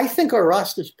 I think our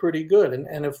roster's pretty good,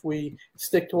 and if we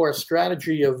stick to our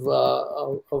strategy of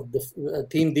the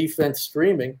team defense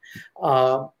streaming,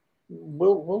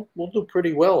 we'll do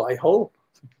pretty well. I hope.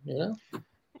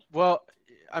 Well,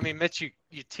 I mean, Mitch,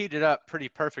 you teed it up pretty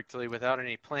perfectly without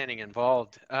any planning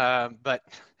involved. But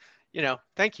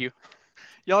thank you.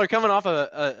 Y'all are coming off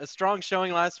a strong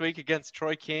showing last week against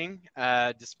Troy King,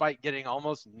 despite getting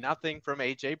almost nothing from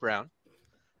A.J. Brown.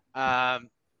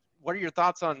 What are your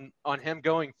thoughts on him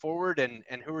going forward, and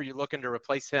who are you looking to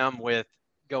replace him with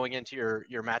going into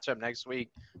your matchup next week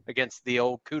against the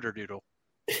old Cooter Doodle?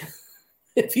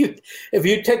 If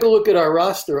you take a look at our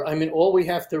roster, I mean, all we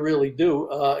have to really do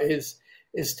is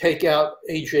take out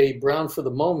A.J. Brown for the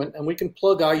moment, and we can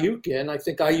plug Ayuk in. I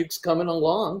think Ayuk's coming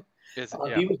along.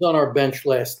 He was on our bench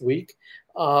last week.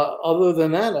 Other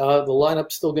than that, the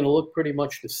lineup's still going to look pretty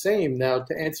much the same. Now,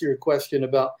 to answer your question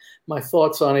about my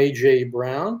thoughts on A.J.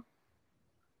 Brown,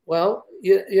 well,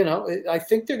 I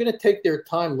think they're going to take their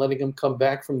time letting him come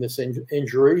back from this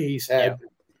injury. He's had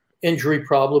injury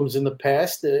problems in the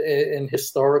past, and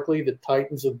historically the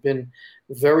Titans have been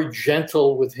very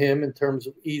gentle with him in terms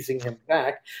of easing him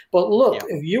back. But look,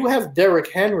 if you have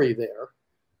Derrick Henry there,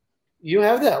 you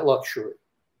have that luxury.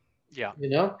 Yeah.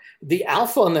 The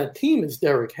alpha on that team is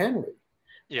Derrick Henry.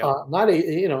 Yeah.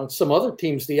 In some other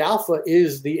teams, the alpha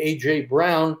is the A.J.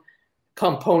 Brown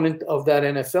component of that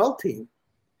NFL team.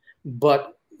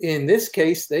 But in this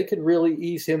case, they could really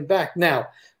ease him back. Now,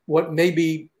 what may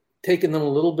be taking them a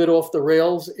little bit off the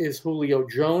rails is Julio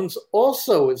Jones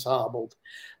also is hobbled.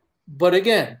 But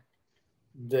again,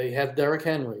 they have Derrick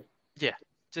Henry. Yeah,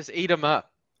 just eat him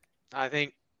up. I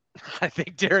think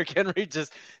Derrick Henry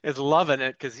just is loving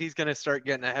it because he's going to start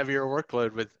getting a heavier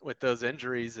workload with those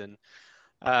injuries. And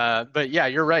but yeah,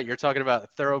 you're right. You're talking about a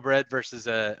thoroughbred versus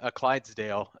a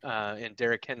Clydesdale in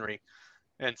Derrick Henry,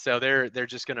 and so they're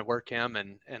just going to work him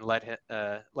and let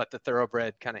the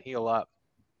thoroughbred kind of heal up.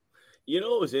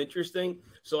 It was interesting.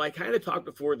 So I kind of talked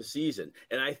before the season,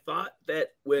 and I thought that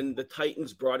when the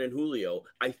Titans brought in Julio,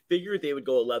 I figured they would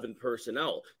go 11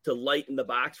 personnel to lighten the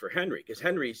box for Henry, because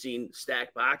Henry's seen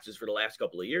stacked boxes for the last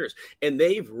couple of years, and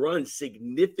they've run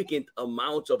significant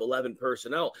amounts of 11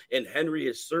 personnel, and Henry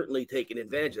has certainly taken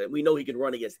advantage of that. We know he can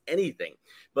run against anything,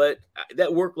 but that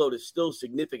workload is still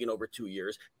significant over 2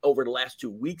 years. Over the last 2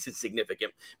 weeks, it's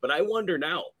significant. But I wonder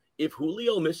now, if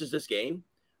Julio misses this game,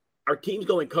 our team's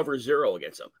going cover zero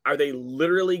against them. Are they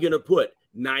literally going to put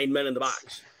 9 men in the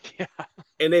box? Yeah.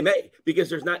 And they may, because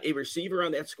there's not a receiver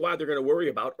on that squad they're going to worry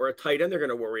about or a tight end they're going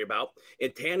to worry about.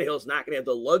 And Tannehill's not going to have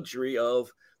the luxury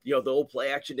of, the old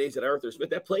play action days at Arthur Smith.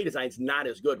 That play design's not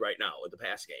as good right now in the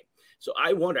pass game. So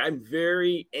I'm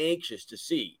very anxious to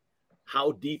see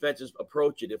how defenses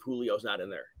approach it if Julio's not in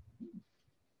there.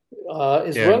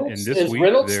 Is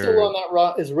Reynolds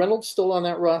still on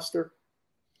that roster?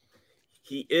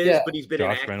 He is, but he's been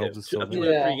Josh inactive. Reynolds is still 2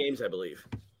 or 3 games, I believe.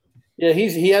 Yeah,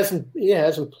 he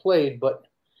hasn't played, but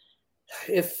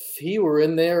if he were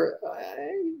in there,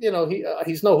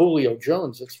 he's no Julio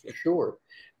Jones, that's for sure.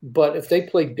 But if they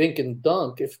play dink and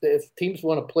dunk, if teams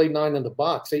want to play 9 in the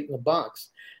box, 8 in the box,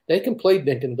 they can play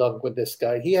dink and dunk with this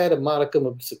guy. He had a modicum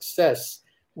of success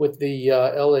with the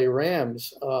LA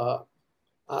Rams.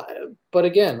 But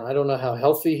again, I don't know how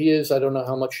healthy he is. I don't know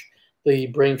how much the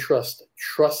brain trust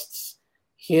trusts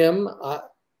him. I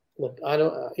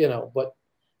don't, but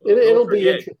it'll be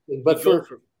interesting. But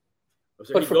from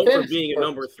being a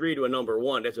number 3 to a number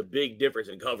 1, that's a big difference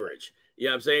in coverage. You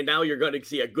know what I'm saying? Now you're going to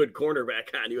see a good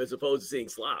cornerback on you as opposed to seeing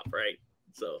slop, right?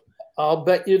 So I'll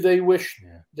bet you they wish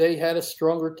they had a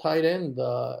stronger tight end.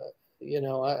 I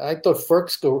thought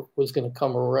Ferkster was going to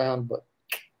come around, but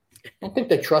I don't think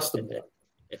they trust him there.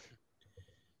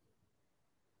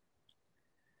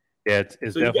 Yeah, it's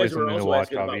definitely something to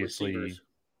watch, obviously.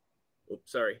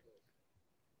 Oops, sorry.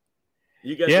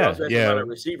 You guys are also asking about our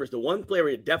receivers. The one player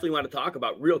we definitely want to talk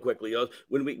about real quickly is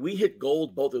when we hit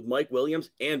gold both with Mike Williams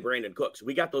and Brandon Cooks.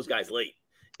 We got those guys late,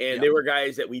 and they were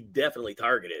guys that we definitely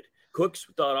targeted. Cooks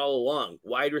thought all along,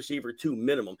 wide receiver 2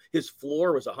 minimum. His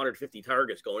floor was 150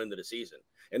 targets going into the season,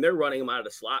 and they're running him out of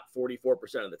the slot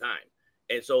 44% of the time.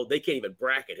 And so they can't even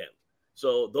bracket him.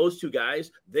 So those 2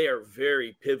 guys, they are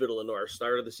very pivotal into our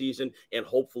start of the season and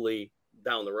hopefully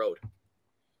down the road.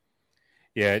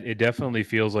 Yeah, it definitely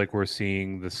feels like we're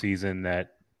seeing the season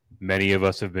that many of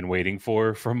us have been waiting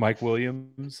for from Mike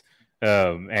Williams.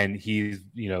 And he's,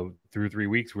 through 3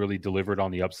 weeks really delivered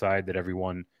on the upside that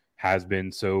everyone has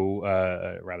been so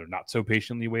rather not so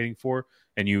patiently waiting for.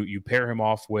 And you pair him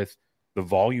off with the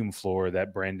volume floor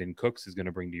that Brandon Cooks is going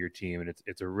to bring to your team. And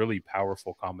it's a really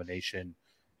powerful combination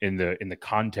in the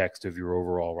context of your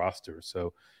overall roster.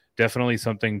 So definitely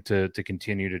something to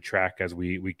continue to track as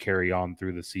we carry on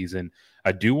through the season.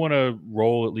 I do want to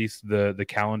roll at least the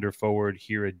calendar forward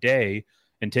here a day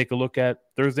and take a look at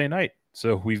Thursday night.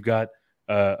 So we've got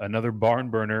another barn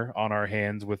burner on our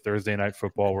hands with Thursday night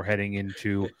football. We're heading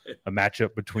into a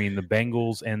matchup between the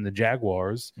Bengals and the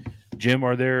Jaguars. Jim,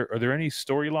 are there any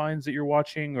storylines that you're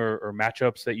watching or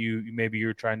matchups that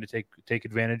you're trying to take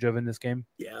advantage of in this game?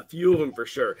 Yeah, a few of them for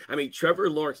sure. I mean, Trevor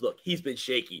Lawrence, look, he's been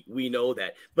shaky. We know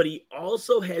that. But he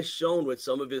also has shown with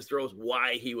some of his throws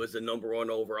why he was the number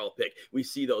 1 overall pick. We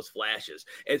see those flashes.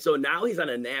 And so now he's on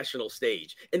a national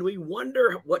stage. And we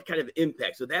wonder what kind of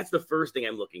impact. So that's the first thing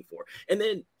I'm looking for. And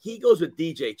then he goes with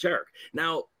DJ Chark.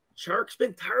 Now, Chark's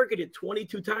been targeted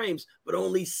 22 times, but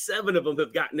only 7 of them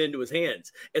have gotten into his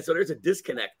hands. And so there's a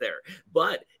disconnect there.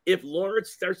 But if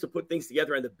Lawrence starts to put things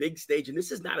together on the big stage, and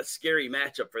this is not a scary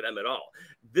matchup for them at all,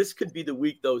 this could be the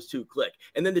week those 2 click.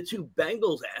 And then the 2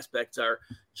 Bengals aspects are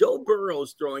Joe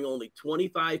Burrow's throwing only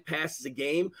 25 passes a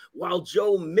game, while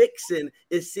Joe Mixon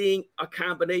is seeing a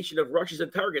combination of rushes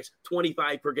and targets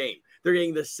 25 per game. They're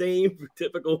getting the same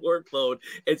typical workload.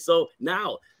 And so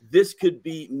now this could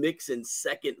be Mixon's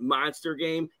second monster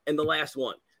game. And the last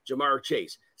one, Jamar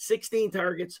Chase, 16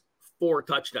 targets, 4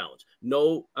 touchdowns.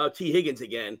 No T. Higgins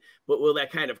again, but will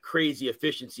that kind of crazy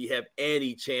efficiency have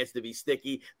any chance to be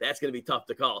sticky? That's going to be tough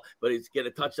to call, but it's get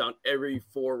a touchdown every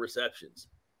 4 receptions.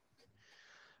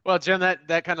 Well, Jim,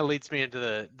 that kind of leads me into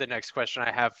the next question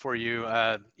I have for you.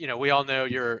 We all know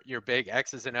you're big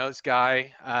X's and O's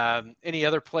guy. Any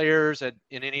other players in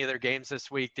any other games this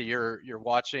week that you're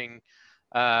watching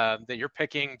that you're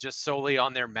picking just solely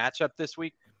on their matchup this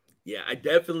week? Yeah, I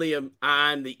definitely am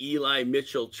on the Eli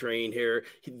Mitchell train here.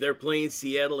 They're playing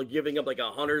Seattle, giving up like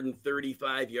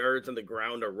 135 yards on the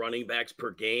ground to running backs per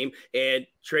game. And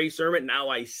Trey Sermon, now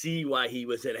I see why he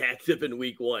was inactive in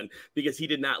week 1, because he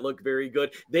did not look very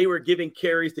good. They were giving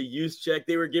carries to Juszczyk.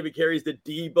 They were giving carries to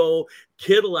Debo.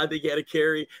 Kittle, I think, had a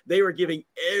carry. They were giving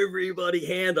everybody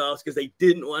handoffs because they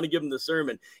didn't want to give him the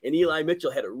sermon. And Eli Mitchell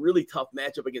had a really tough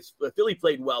matchup against Philly.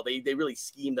 Played well. They really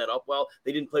schemed that up well.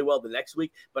 They didn't play well the next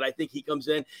week, but I think he comes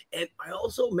in. And I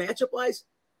also, matchup-wise,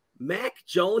 Mac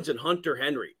Jones and Hunter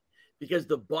Henry, because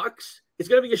the Bucs, it's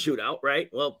going to be a shootout, right?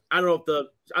 Well, I don't know if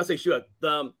I'll say shootout.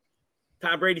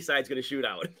 Tom Brady's side's going to shoot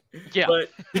out. Yeah.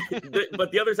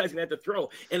 But the other side's going to have to throw.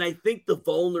 And I think the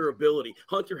vulnerability,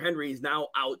 Hunter Henry is now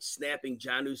out snapping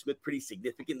Jonnu Smith pretty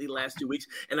significantly the last 2 weeks.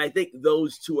 And I think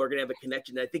those two are going to have a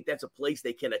connection. I think that's a place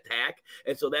they can attack.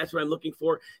 And so that's what I'm looking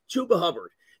for. Chuba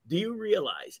Hubbard. Do you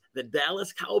realize the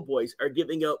Dallas Cowboys are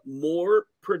giving up more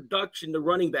production to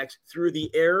running backs through the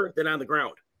air than on the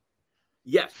ground?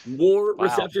 Yes, more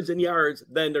receptions and yards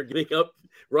than they're giving up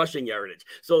rushing yardage.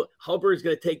 So Hubbard is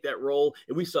going to take that role,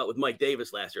 and we saw it with Mike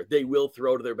Davis last year. They will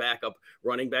throw to their backup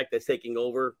running back that's taking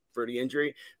over for the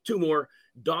injury. Two more,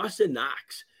 Dawson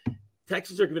Knox.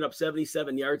 Texans are giving up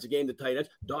 77 yards a game to tight ends.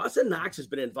 Dawson Knox has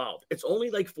been involved. It's only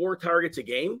like 4 targets a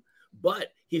game, but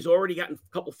he's already gotten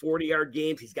a couple 40-yard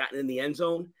games. He's gotten in the end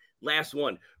zone. Last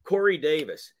one, Corey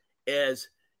Davis is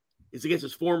against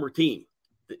his former team.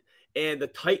 And the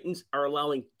Titans are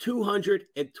allowing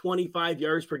 225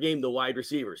 yards per game to wide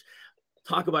receivers.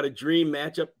 Talk about a dream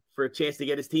matchup for a chance to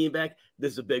get his team back.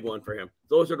 This is a big one for him.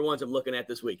 Those are the ones I'm looking at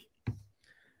this week.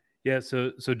 Yeah,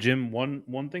 so Jim,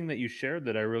 one thing that you shared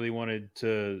that I really wanted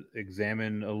to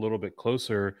examine a little bit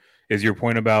closer is your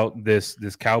point about this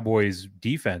Cowboys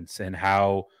defense and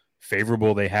how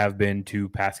favorable they have been to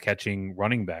pass catching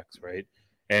running backs, right?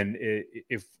 And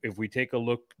if we take a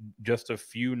look just a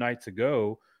few nights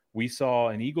ago, we saw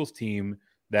an Eagles team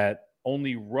that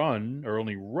only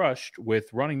rushed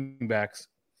with running backs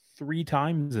 3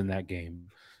 times in that game.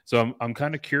 So I'm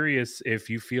kind of curious if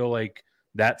you feel like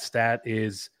that stat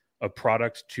is a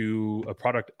product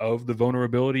of the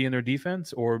vulnerability in their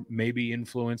defense, or maybe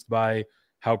influenced by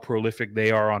how prolific they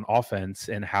are on offense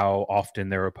and how often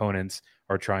their opponents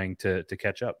are trying to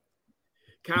catch up.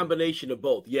 Combination of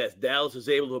both. Yes, Dallas is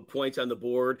able to put points on the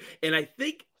board. And I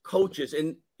think coaches,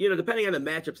 and depending on the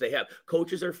matchups they have,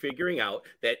 coaches are figuring out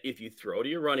that if you throw to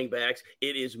your running backs,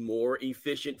 it is more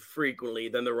efficient frequently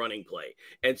than the running play.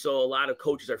 And so a lot of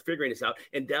coaches are figuring this out,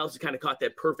 and Dallas has kind of caught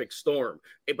that perfect storm.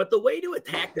 But the way to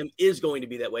attack them is going to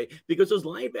be that way, because those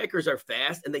linebackers are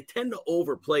fast and they tend to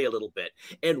overplay a little bit.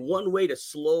 And one way to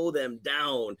slow them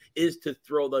down is to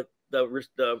throw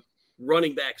the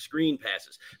running back screen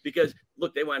passes, because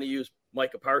look, they want to use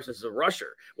Micah Parsons as a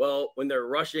rusher. Well, when they're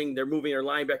rushing, they're moving their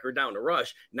linebacker down to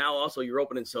rush. Now also you're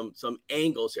opening some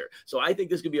angles here. So I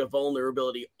think this could be a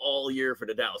vulnerability all year for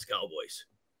the Dallas Cowboys.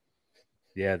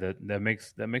 Yeah, that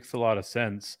makes a lot of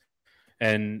sense.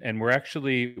 And we're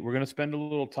going to spend a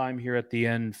little time here at the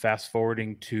end fast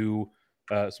forwarding to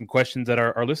some questions that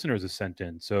our listeners have sent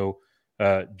in. So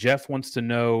Jeff wants to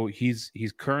know, he's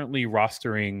currently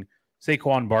rostering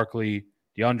Saquon Barkley,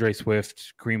 DeAndre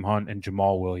Swift, Kareem Hunt, and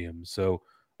Jamal Williams. So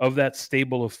of that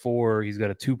stable of 4, he's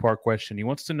got a 2-part question. He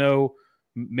wants to know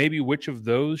maybe which of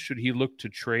those should he look to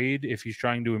trade if he's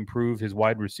trying to improve his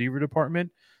wide receiver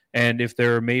department, and if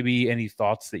there are maybe any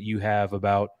thoughts that you have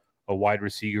about a wide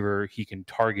receiver he can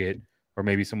target, or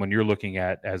maybe someone you're looking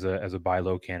at as a buy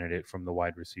low candidate from the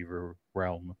wide receiver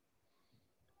realm.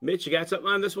 Mitch, you got something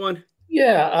on this one?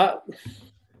 Yeah.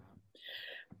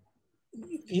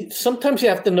 Sometimes you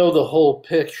have to know the whole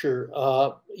picture.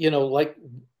 Like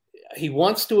he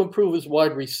wants to improve his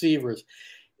wide receivers.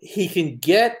 He can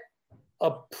get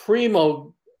a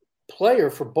primo player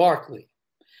for Barkley.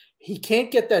 He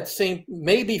can't get that same,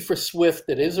 maybe for Swift.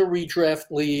 It is a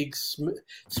redraft league.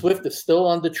 Swift is still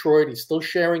on Detroit. He's still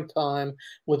sharing time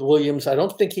with Williams. I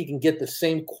don't think he can get the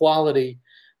same quality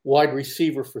wide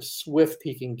receiver for Swift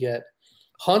he can get.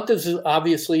 Hunt is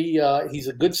obviously, he's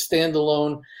a good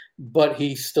standalone, but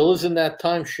he still is in that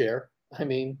timeshare. I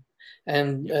mean,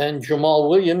 and Jamal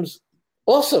Williams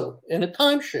also in a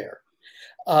timeshare.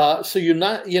 So you're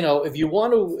not, if you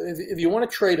want to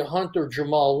trade a Hunt or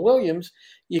Jamal Williams,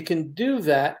 you can do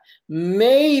that.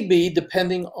 Maybe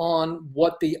depending on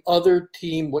what the other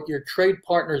team, what your trade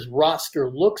partner's roster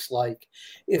looks like.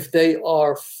 If they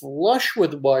are flush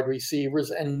with wide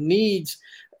receivers and needs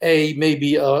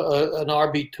maybe an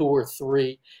RB2 or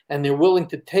 3, and they're willing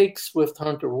to take Swift,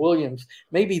 Hunt, or Williams,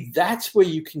 maybe that's where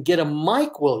you can get a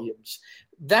Mike Williams,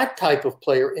 that type of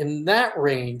player in that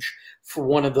range for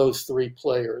one of those 3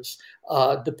 players.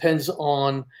 Depends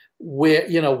on where,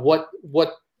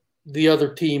 what the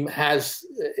other team has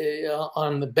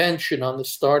on the bench and on the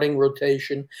starting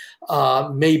rotation.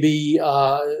 Maybe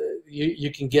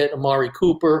you can get Amari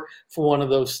Cooper for one of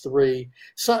those 3,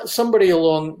 somebody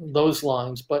along those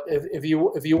lines. But if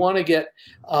you want to get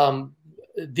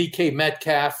DK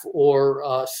Metcalf or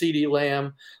CeeDee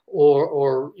Lamb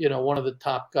or one of the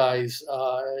top guys,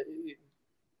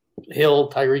 Hill,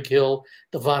 Tyreek Hill,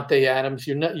 Devontae Adams,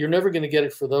 you're never going to get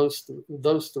it for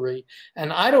those 3.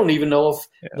 And I don't even know if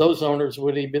those owners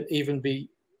would even be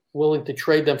willing to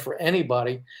trade them for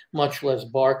anybody, much less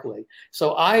Barkley.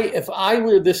 So if I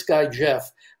were this guy,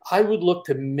 Jeff, I would look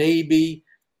to maybe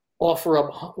offer up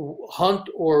Hunt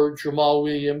or Jamal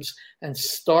Williams and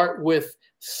start with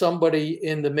somebody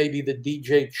in maybe the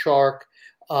DJ Chark,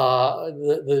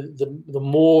 the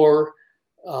Moore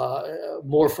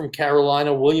from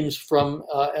Carolina, Williams from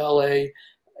LA,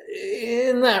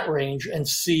 in that range, and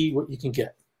see what you can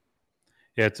get.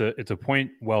 Yeah, it's a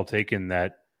point well taken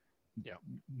that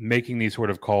making these sort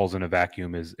of calls in a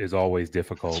vacuum is always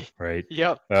difficult, right?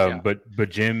 But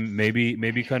Jim,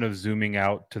 maybe kind of zooming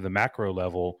out to the macro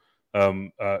level,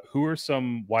 who are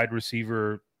some wide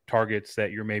receiver targets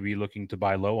that you're maybe looking to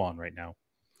buy low on right now?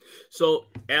 So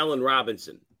Allen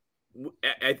Robinson,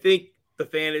 I think the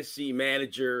fantasy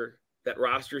manager that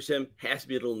rosters him has to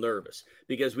be a little nervous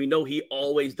because we know he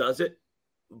always does it,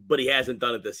 but he hasn't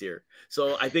done it this year.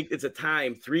 So I think it's a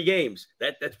time, 3 games.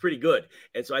 That's pretty good.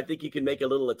 And so I think you can make a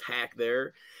little attack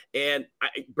there. And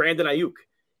Brandon Ayuk,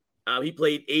 he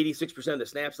played 86% of the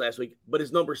snaps last week, but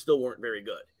his numbers still weren't very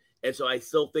good. And so I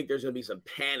still think there's going to be some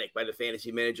panic by the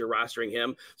fantasy manager rostering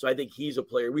him. So I think he's a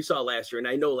player we saw last year. And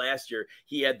I know last year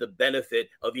he had the benefit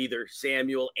of either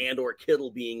Samuel and or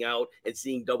Kittle being out and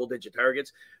seeing double-digit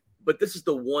targets. But this is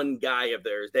the one guy of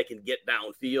theirs that can get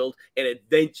downfield, and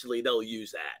eventually they'll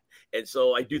use that. And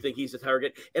so I do think he's a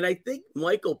target. And I think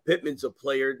Michael Pittman's a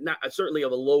player, not certainly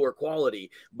of a lower quality,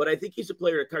 but I think he's a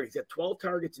player at target. He's got 12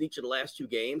 targets in each of the last 2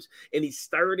 games, and he's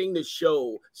starting to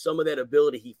show some of that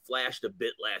ability he flashed a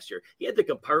bit last year. He had the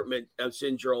compartment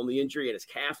syndrome, the injury in his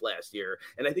calf last year,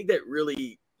 and I think that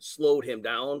really slowed him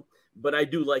down. But I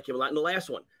do like him a lot. And the last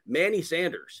one, Manny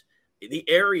Sanders, the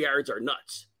air yards are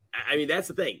nuts. I mean, that's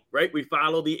the thing, right? We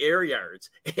follow the air yards,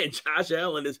 and Josh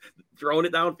Allen is throwing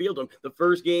it downfield. The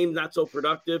first game, not so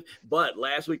productive, but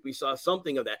last week we saw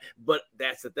something of that. But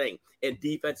that's the thing. And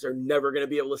defense are never going to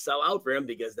be able to sell out for him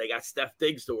because they got Steph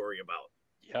Diggs to worry about.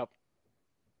 Yep.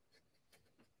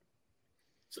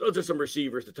 So those are some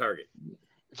receivers to target.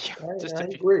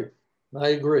 I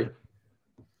agree.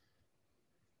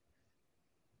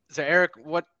 So, Eric,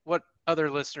 what other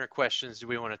listener questions do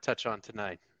we want to touch on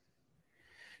tonight?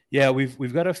 Yeah,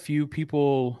 we've got a few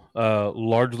people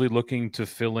largely looking to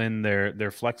fill in their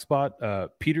flex spot.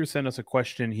 Peter sent us a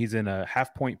question. He's in a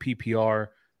half-point PPR.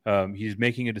 He's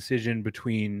making a decision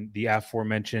between the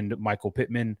aforementioned Michael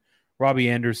Pittman, Robbie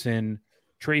Anderson,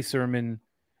 Trey Sermon,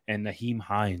 and Nyheim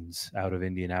Hines out of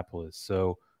Indianapolis.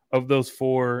 So of those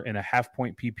 4 in a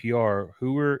half-point PPR,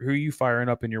 who are you firing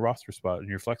up in your roster spot, in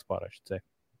your flex spot, I should say?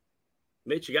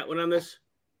 Mitch, you got one on this?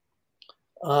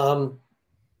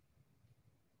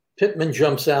 Pittman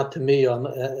jumps out to me out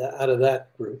of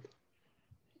that group.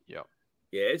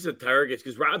 Yeah, it's a target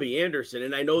because Robbie Anderson,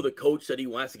 and I know the coach said he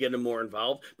wants to get him more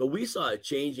involved, but we saw a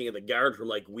changing of the guard from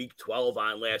like week 12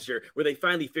 on last year where they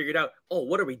finally figured out, oh,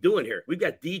 what are we doing here? We've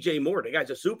got DJ Moore. The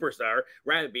guy's a superstar.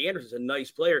 Robbie Anderson's a nice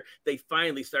player. They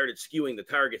finally started skewing the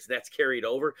targets. That's carried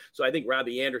over. So I think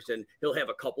Robbie Anderson, he'll have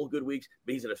a couple good weeks,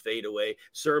 but he's going to fade away.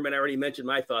 Sermon, I already mentioned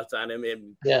my thoughts on him,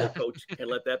 and the coach can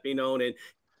let that be known. And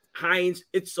Hines,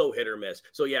 it's so hit or miss.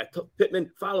 So, yeah, Pittman,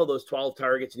 follow those 12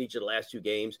 targets in each of the last 2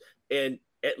 games. And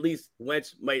at least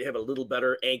Wentz might have a little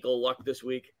better ankle luck this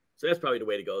week. So that's probably the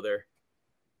way to go there.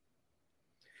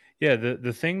 Yeah,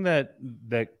 the thing that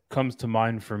comes to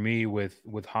mind for me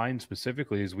with Hines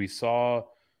specifically is we saw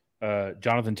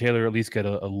Jonathan Taylor at least get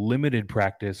a limited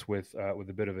practice with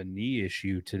a bit of a knee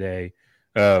issue today.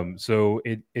 So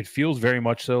it feels very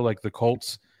much so like the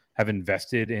Colts have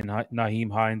invested in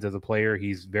Nyheim Hines as a player.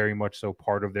 He's very much so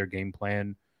part of their game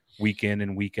plan week in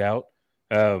and week out.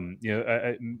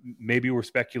 Maybe we're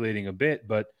speculating a bit,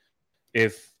 but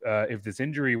if this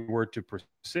injury were to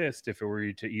persist, if it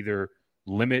were to either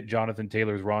limit Jonathan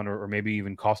Taylor's run or maybe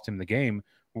even cost him the game,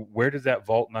 where does that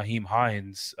vault Nyheim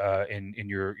Hines in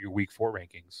your week 4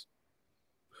 rankings?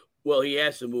 Well, he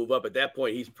has to move up. At that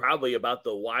point, he's probably about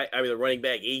the running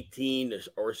back 18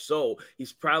 or so.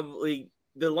 He's probably –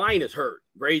 the line is hurt.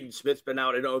 Braden Smith's been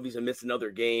out. I don't know if he's going to miss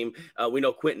another game. We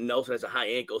know Quentin Nelson has a high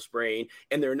ankle sprain,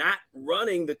 and they're not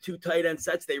running the 2 tight end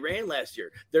sets they ran last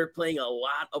year. They're playing a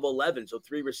lot of 11, so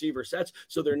 3 receiver sets.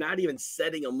 So they're not even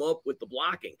setting them up with the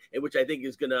blocking, and which I think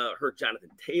is going to hurt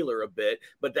Jonathan Taylor a bit.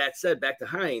 But that said, back to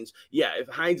Hines, yeah, if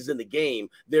Hines is in the game,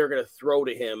 they're going to throw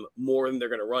to him more than they're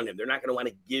going to run him. They're not going to want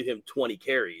to give him 20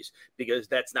 carries because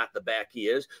that's not the back he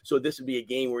is. So this would be a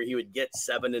game where he would get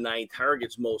 7 to 9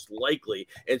 targets most likely.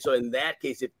 And so in that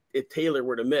case, if Taylor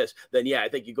were to miss, then yeah, I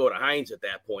think you go to Hines at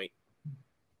that point.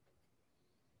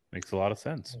 Makes a lot of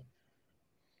sense.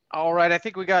 All right, I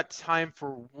think we got time for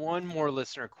one more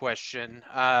listener question.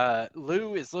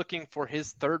 Lou is looking for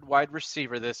his third wide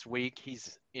receiver this week.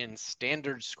 He's in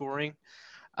standard scoring.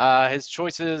 His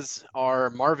choices are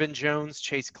Marvin Jones,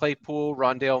 Chase Claypool,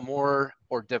 Rondale Moore,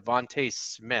 or Devontae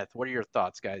Smith. What are your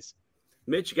thoughts, guys?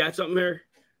 Mitch, you got something here?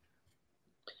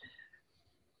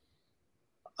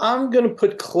 I'm going to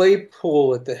put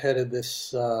Claypool at the head of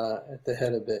this.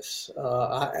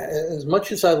 As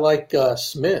much as I like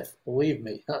Smith, believe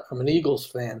me, I'm an Eagles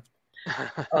fan.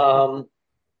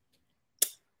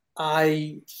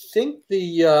 I think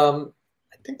the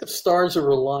stars are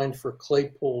aligned for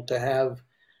Claypool to have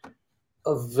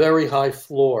a very high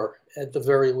floor at the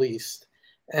very least.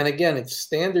 And again, it's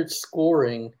standard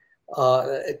scoring.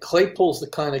 Claypool's the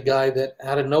kind of guy that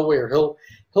out of nowhere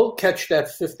he'll catch that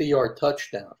 50-yard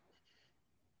touchdown.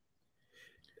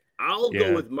 I'll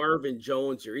go with Marvin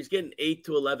Jones here. He's getting 8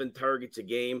 to 11 targets a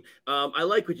game. I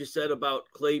like what you said about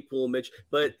Claypool, Mitch,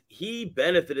 but he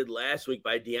benefited last week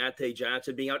by Deontay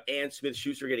Johnson being out and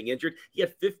Smith-Schuster getting injured. He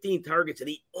had 15 targets, and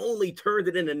he only turned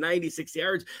it into 96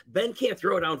 yards. Ben can't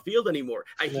throw it downfield anymore.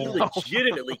 He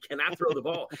legitimately cannot throw the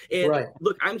ball. And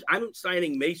look, I'm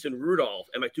signing Mason Rudolph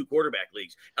in my 2 quarterback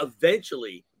leagues.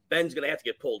 Eventually, Ben's going to have to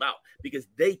get pulled out because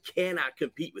they cannot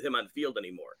compete with him on the field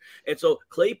anymore. And so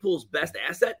Claypool's best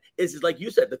asset is like you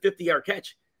said, the 50-yard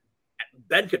catch.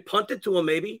 Ben could punt it to him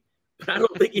maybe, but I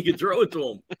don't think he could throw it to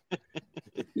him.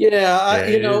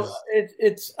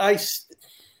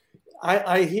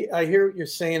 I hear what you're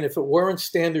saying. If it weren't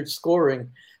standard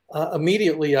scoring,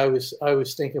 immediately I was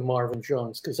thinking Marvin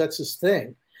Jones because that's his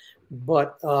thing.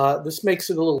 But this makes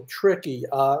it a little tricky.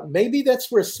 Maybe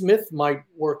that's where Smith might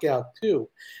work out too.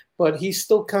 But he's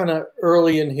still kind of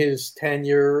early in his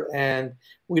tenure, and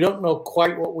we don't know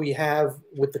quite what we have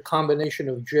with the combination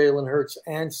of Jalen Hurts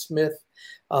and Smith.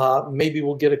 Maybe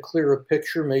we'll get a clearer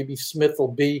picture. Maybe Smith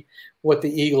will be what the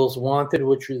Eagles wanted,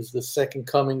 which is the second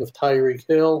coming of Tyreek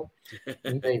Hill.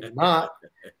 Maybe not.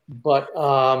 But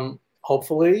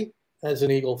hopefully, as an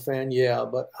Eagle fan, yeah.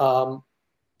 But I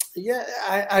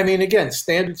mean, again,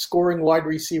 standard scoring wide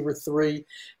receiver 3.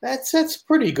 That's a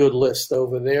pretty good list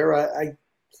over there. I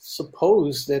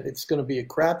suppose that it's going to be a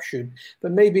crapshoot,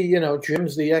 but maybe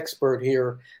Jim's the expert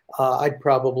here. I'd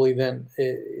probably then,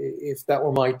 if that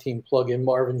were my team, plug in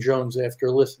Marvin Jones after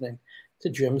listening to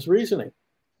Jim's reasoning.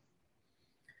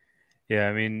 Yeah,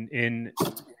 I mean, in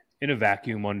a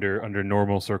vacuum under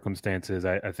normal circumstances,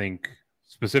 I think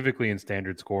specifically in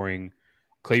standard scoring,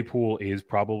 Claypool is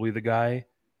probably the guy.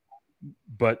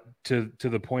 But to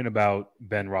the point about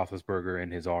Ben Roethlisberger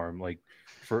and his arm, like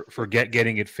forget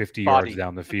getting it 50 yards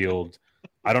down the field.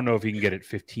 I don't know if he can get it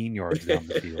 15 yards down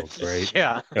the field, right?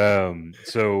 Yeah.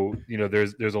 So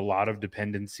there's a lot of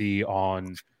dependency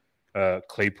on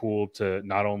Claypool to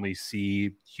not only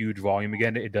see huge volume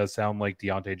again. It does sound like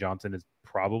Deontay Johnson is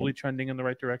probably trending in the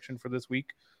right direction for this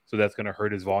week, so that's going to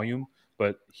hurt his volume.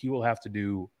 But he will have to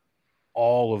do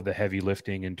all of the heavy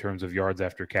lifting in terms of yards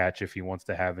after catch if he wants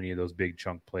to have any of those big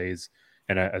chunk plays.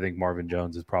 And I think Marvin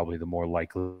Jones is probably the more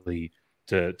likely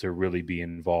to really be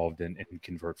involved and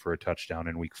convert for a touchdown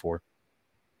in week 4.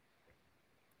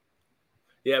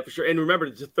 Yeah, for sure. And remember,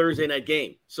 it's a Thursday night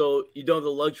game. So you don't have the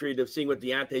luxury of seeing what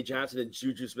Deontay Johnson and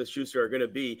Juju Smith-Schuster are going to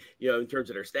be, in terms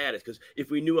of their status. Because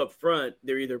if we knew up front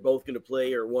they're either both going to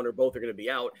play or one or both are going to be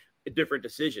out, a different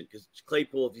decision. Because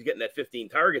Claypool, if he's getting that 15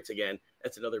 targets again,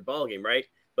 that's another ballgame, right?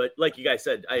 But like you guys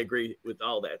said, I agree with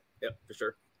all that. Yep, for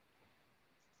sure.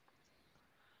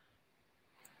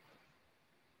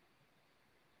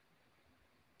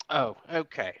 Oh,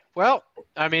 okay. Well,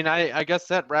 I mean, I guess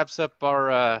that wraps up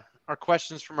our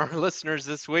questions from our listeners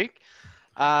this week.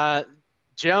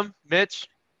 Jim, Mitch,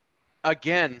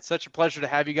 again, such a pleasure to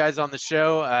have you guys on the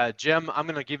show. Jim, I'm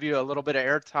going to give you a little bit of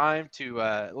airtime to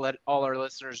let all our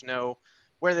listeners know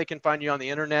where they can find you on the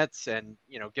internets and,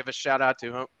 give a shout out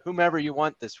to whomever you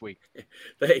want this week.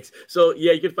 Thanks. So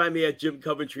yeah, you can find me at Jim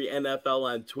Coventry NFL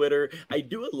on Twitter. I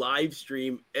do a live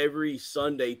stream every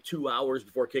Sunday, 2 hours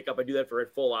before kickoff. I do that for a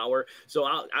full hour. So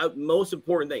most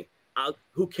important thing,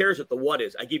 who cares what the what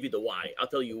is? I give you the why. I'll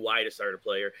tell you why to start a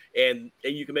player, and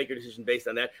you can make your decision based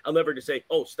on that. I'll never just say,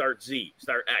 start Z,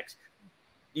 start X.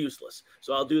 Useless.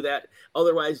 So I'll do that.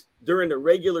 Otherwise, during the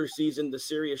regular season, the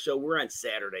Sirius show, we're on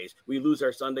Saturdays. We lose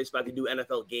our Sunday spot to do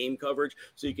NFL game coverage,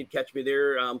 so you can catch me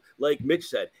there. Like Mitch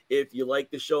said, if you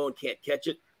like the show and can't catch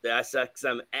it, the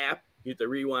SXM app, you hit the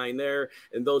rewind there.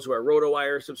 And those who are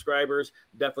RotoWire subscribers,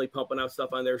 definitely pumping out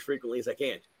stuff on there as frequently as I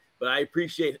can. But I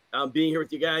appreciate being here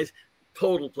with you guys.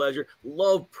 Total pleasure.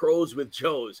 Love Pros with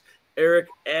Joes. Eric,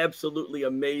 absolutely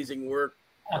amazing work.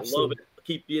 Absolutely. I love it.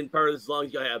 Keep being part of this as long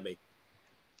as you have me.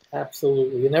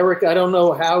 Absolutely. And Eric, I don't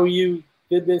know how you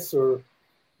did this, or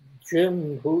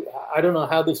Jim, I don't know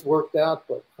how this worked out,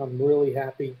 but I'm really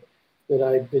happy that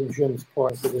I've been Jim's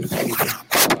partner for this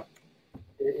season.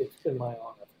 It's been my honor.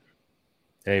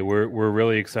 Hey, we're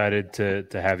really excited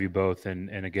to have you both,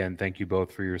 and again, thank you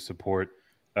both for your support.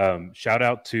 Shout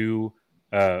out to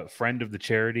friend of the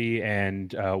charity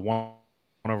and one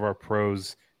of our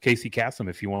pros, Casey Kasem.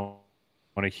 If you want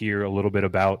to hear a little bit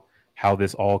about how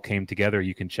this all came together,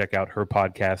 you can check out her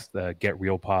podcast, Get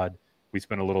Real Pod. We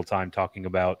spent a little time talking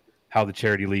about how the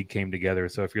Charity League came together.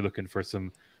 So if you're looking for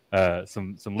some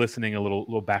listening, a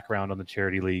little background on the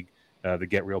Charity League, the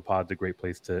Get Real Pod's a great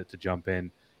place to jump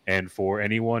in. And for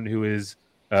anyone who is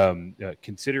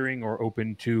considering or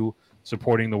open to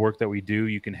supporting the work that we do,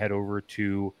 you can head over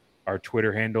to our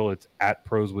Twitter handle. It's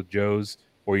 @ProsWithJoes,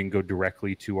 or you can go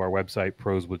directly to our website,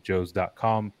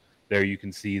 proswithjoes.com. There you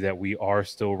can see that we are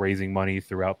still raising money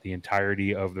throughout the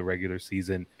entirety of the regular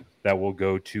season that will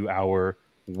go to our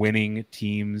winning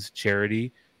team's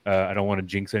charity. I don't want to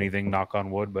jinx anything, knock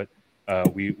on wood, but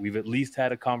we've at least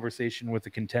had a conversation with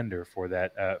the contender for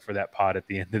that pod at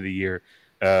the end of the year.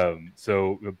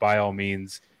 So by all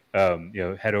means,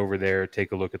 head over there,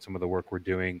 take a look at some of the work we're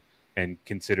doing, and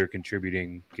consider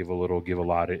contributing. Give a little, give a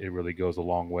lot. It really goes a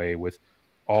long way with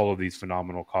all of these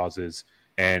phenomenal causes.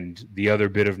 And the other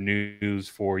bit of news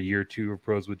for year 2 of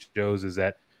Pros with Joes is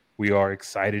that we are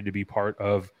excited to be part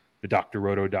of the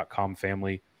drroto.com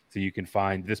family. So you can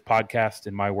find this podcast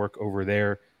and my work over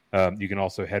there. You can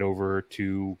also head over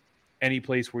to any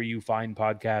place where you find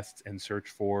podcasts and search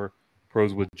for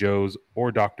Pros with Joes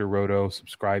or Dr. Roto.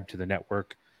 Subscribe to the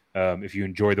network. If you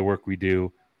enjoy the work we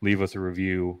do, leave us a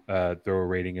review, throw a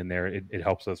rating in there. It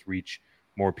helps us reach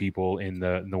more people in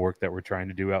the work that we're trying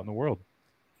to do out in the world.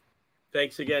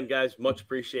 Thanks again, guys. Much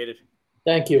appreciated.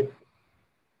 Thank you.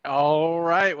 All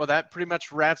right. Well, that pretty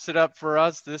much wraps it up for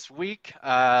us this week.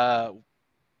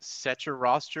 Set your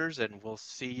rosters, and we'll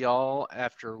see y'all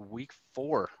after week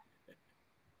 4.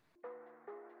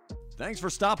 Thanks for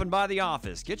stopping by the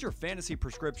office. Get your fantasy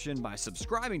prescription by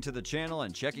subscribing to the channel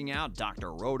and checking out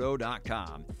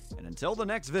drroto.com. And until the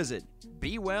next visit,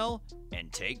 be well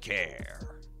and take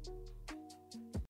care.